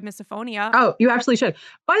it, but I have misophonia. Oh, you absolutely should.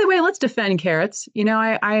 By the way, let's defend carrots. You know,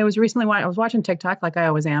 I was recently I was watching TikTok like I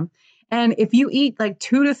always am. And if you eat like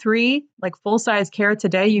 2 to 3 like full-size carrots a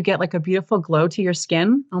day, you get like a beautiful glow to your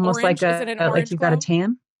skin, almost Orange? like Is it an like orange you've got a glow?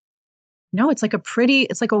 tan. No, it's like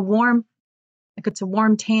a warm, like it's a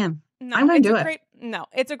warm tan. No, I'm gonna it's do a it. great, no,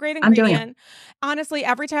 it's a great I'm doing it. ingredient. Honestly,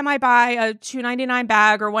 every time I buy a $2.99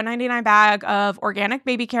 bag or $1.99 bag of organic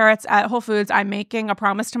baby carrots at Whole Foods, I'm making a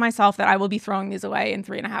promise to myself that I will be throwing these away in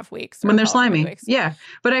 3.5 weeks. or When they're however many slimy. weeks. Yeah.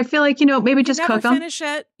 But I feel like, you know, maybe You just never cook them. finish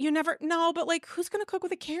it. You never, no, but like, who's going to cook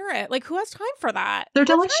with a carrot? Like, who has time for that? They're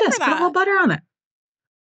Who has time delicious. for Put a little that? butter on it.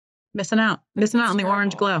 Missing out That's on the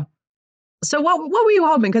orange terrible. glow. So what were you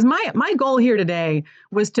hoping? Because my goal here today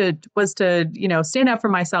was to you know, stand up for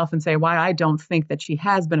myself and say why I don't think that she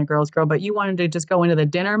has been a girl's girl, but you wanted to just go into the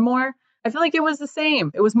dinner more. I feel like it was the same.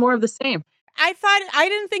 It was more of the same. I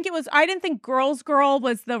didn't think Girls Girl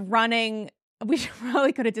was the running. We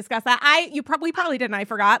probably could have discussed that. We probably didn't. I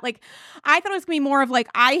forgot. Like, I thought it was gonna be more of like,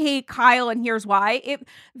 I hate Kyle and here's why.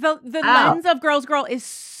 The lens of Girls Girl is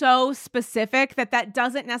so specific that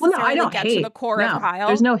doesn't Well, necessarily no, I don't get hate. to the core No, of Kyle.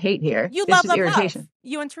 there's no hate here. You It's love just irritation. love.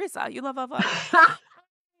 You and Teresa. You love love.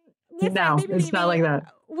 Listen, No, baby, it's not like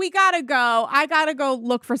that. We gotta go. I gotta go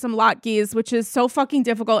look for some latkes, which is so fucking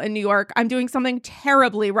difficult in New York. I'm doing something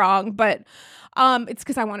terribly wrong, but it's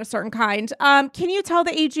because I want a certain kind. Can you tell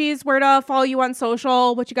the AGs where to follow you on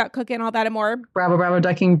social, what you got cooking, all that and more? Bravo, bravo,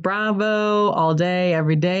 ducking, bravo, all day,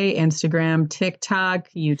 every day, Instagram, TikTok,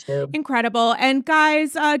 YouTube. Incredible. And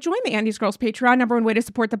guys, join the Andy's Girls Patreon, #1 way to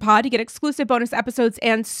support the pod. You get exclusive bonus episodes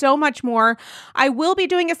and so much more. I will be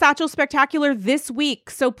doing a Satchel Spectacular this week,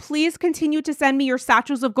 so please continue to send me your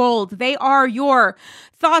satchels of gold. They are your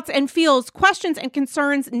thoughts and feels, questions and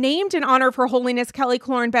concerns named in honor of Her Holiness Kelly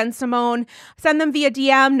Cloran Ben Simone. Send them via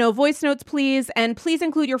DM, no voice notes, please. And please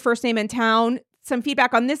include your first name and town. Some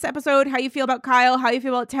feedback on this episode, how you feel about Kyle, how you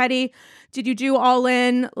feel about Teddy. Did you do all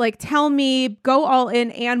in? Like, tell me, go all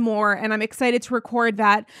in and more. And I'm excited to record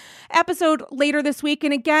that episode later this week.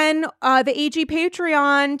 And again, the AG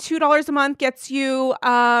Patreon, $2 a month gets you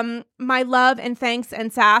my love and thanks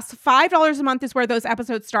and sass. $5 a month is where those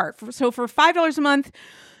episodes start. So for $5 a month,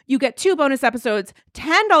 you get 2 bonus episodes.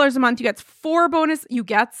 $10 a month, you get 4 bonus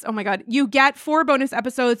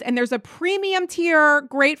episodes. And there's a premium tier,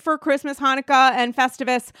 great for Christmas, Hanukkah, and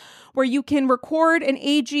Festivus, where you can record an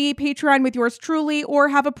AG Patreon with yours truly or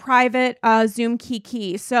have a private Zoom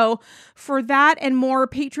kiki. So for that and more,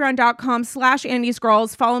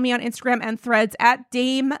 patreon.com/AndysGirls. Follow me on Instagram and Threads at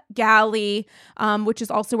Dame Galley, which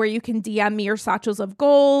is also where you can DM me your satchels of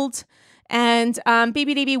gold. And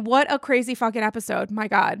Baby Davey, what a crazy fucking episode. My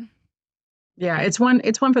God. Yeah, it's one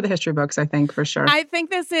for the history books, I think, for sure. I think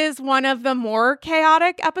this is one of the more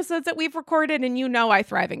chaotic episodes that we've recorded, and you know I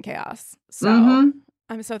thrive in chaos. So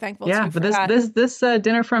I'm so thankful to you for but this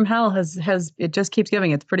Dinner from Hell has it just keeps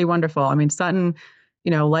giving. It's pretty wonderful. I mean, Sutton,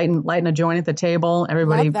 you know, lighting a joint at the table,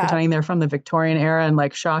 everybody Love that. pretending they're from the Victorian era and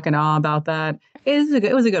like shock and awe about that.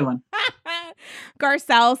 It was a good one.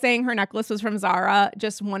 Garcelle saying her necklace was from Zara,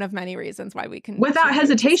 just one of many reasons why we can. Without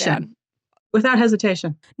hesitation. Without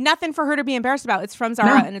hesitation. Nothing for her to be embarrassed about. It's from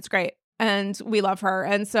Zara and it's great. And we love her.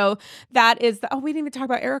 And so that is we didn't even talk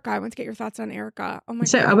about Erica. I want to get your thoughts on Erica. Oh my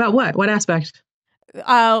God. About what? What aspect?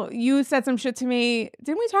 You said some shit to me.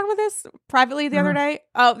 Didn't we talk about this privately the other day?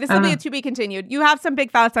 Oh, this will be a to be continued. You have some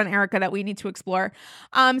big thoughts on Erica that we need to explore.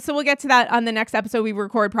 So we'll get to that on the next episode we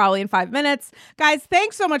record probably in 5 minutes. Guys,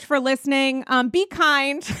 thanks so much for listening. Be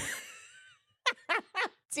kind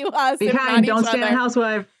to us. Be kind. Don't stand a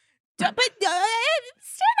housewife. But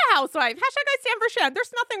stand a housewife. # I stand for Shan.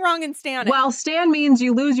 There's nothing wrong in standing. Well, stand means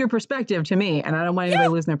you lose your perspective to me, and I don't want anybody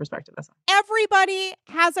losing their perspective. That's all. Everybody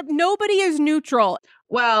nobody is neutral.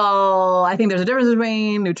 Well, I think there's a difference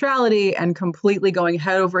between neutrality and completely going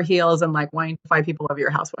head over heels and like wanting to fight people over your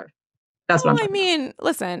housewife. That's what I'm I talking mean,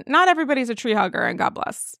 listen, not everybody's a tree hugger, and God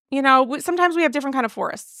bless. You know, sometimes we have different kind of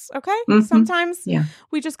forests, okay? Mhm. Sometimes Yeah.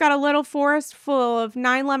 we just got a little forest full of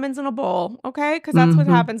 9 lemons in a bowl, okay? Because that's what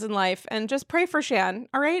Mhm. happens in life. And just pray for Shan,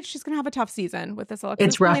 all right? She's going to have a tough season with this Alexis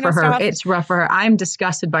It's rough Polino for her. stuff. It's rough for her. I'm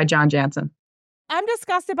disgusted by John Jansen. I'm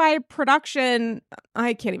disgusted by production.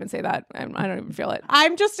 I can't even say that. I don't even feel it.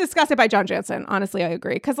 I'm just disgusted by John Jansen. Honestly, I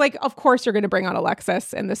agree. Because, like, of course you're going to bring on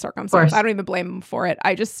Alexis in this circumstance. I don't even blame him for it.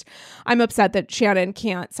 I'm upset that Shannon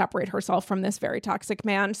can't separate herself from this very toxic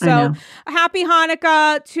man. So happy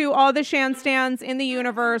Hanukkah to all the Shan stans in the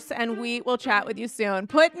universe. And we will chat with you soon.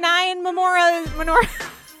 Put 9 menorah.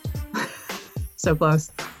 So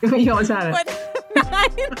close. You almost had it. Put 9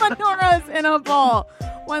 menorahs in a bowl.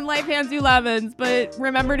 When life hands you lemons, but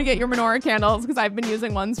remember to get your menorah candles because I've been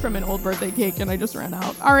using ones from an old birthday cake and I just ran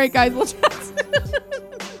out. All right, guys, we'll chat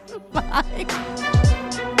soon. Bye.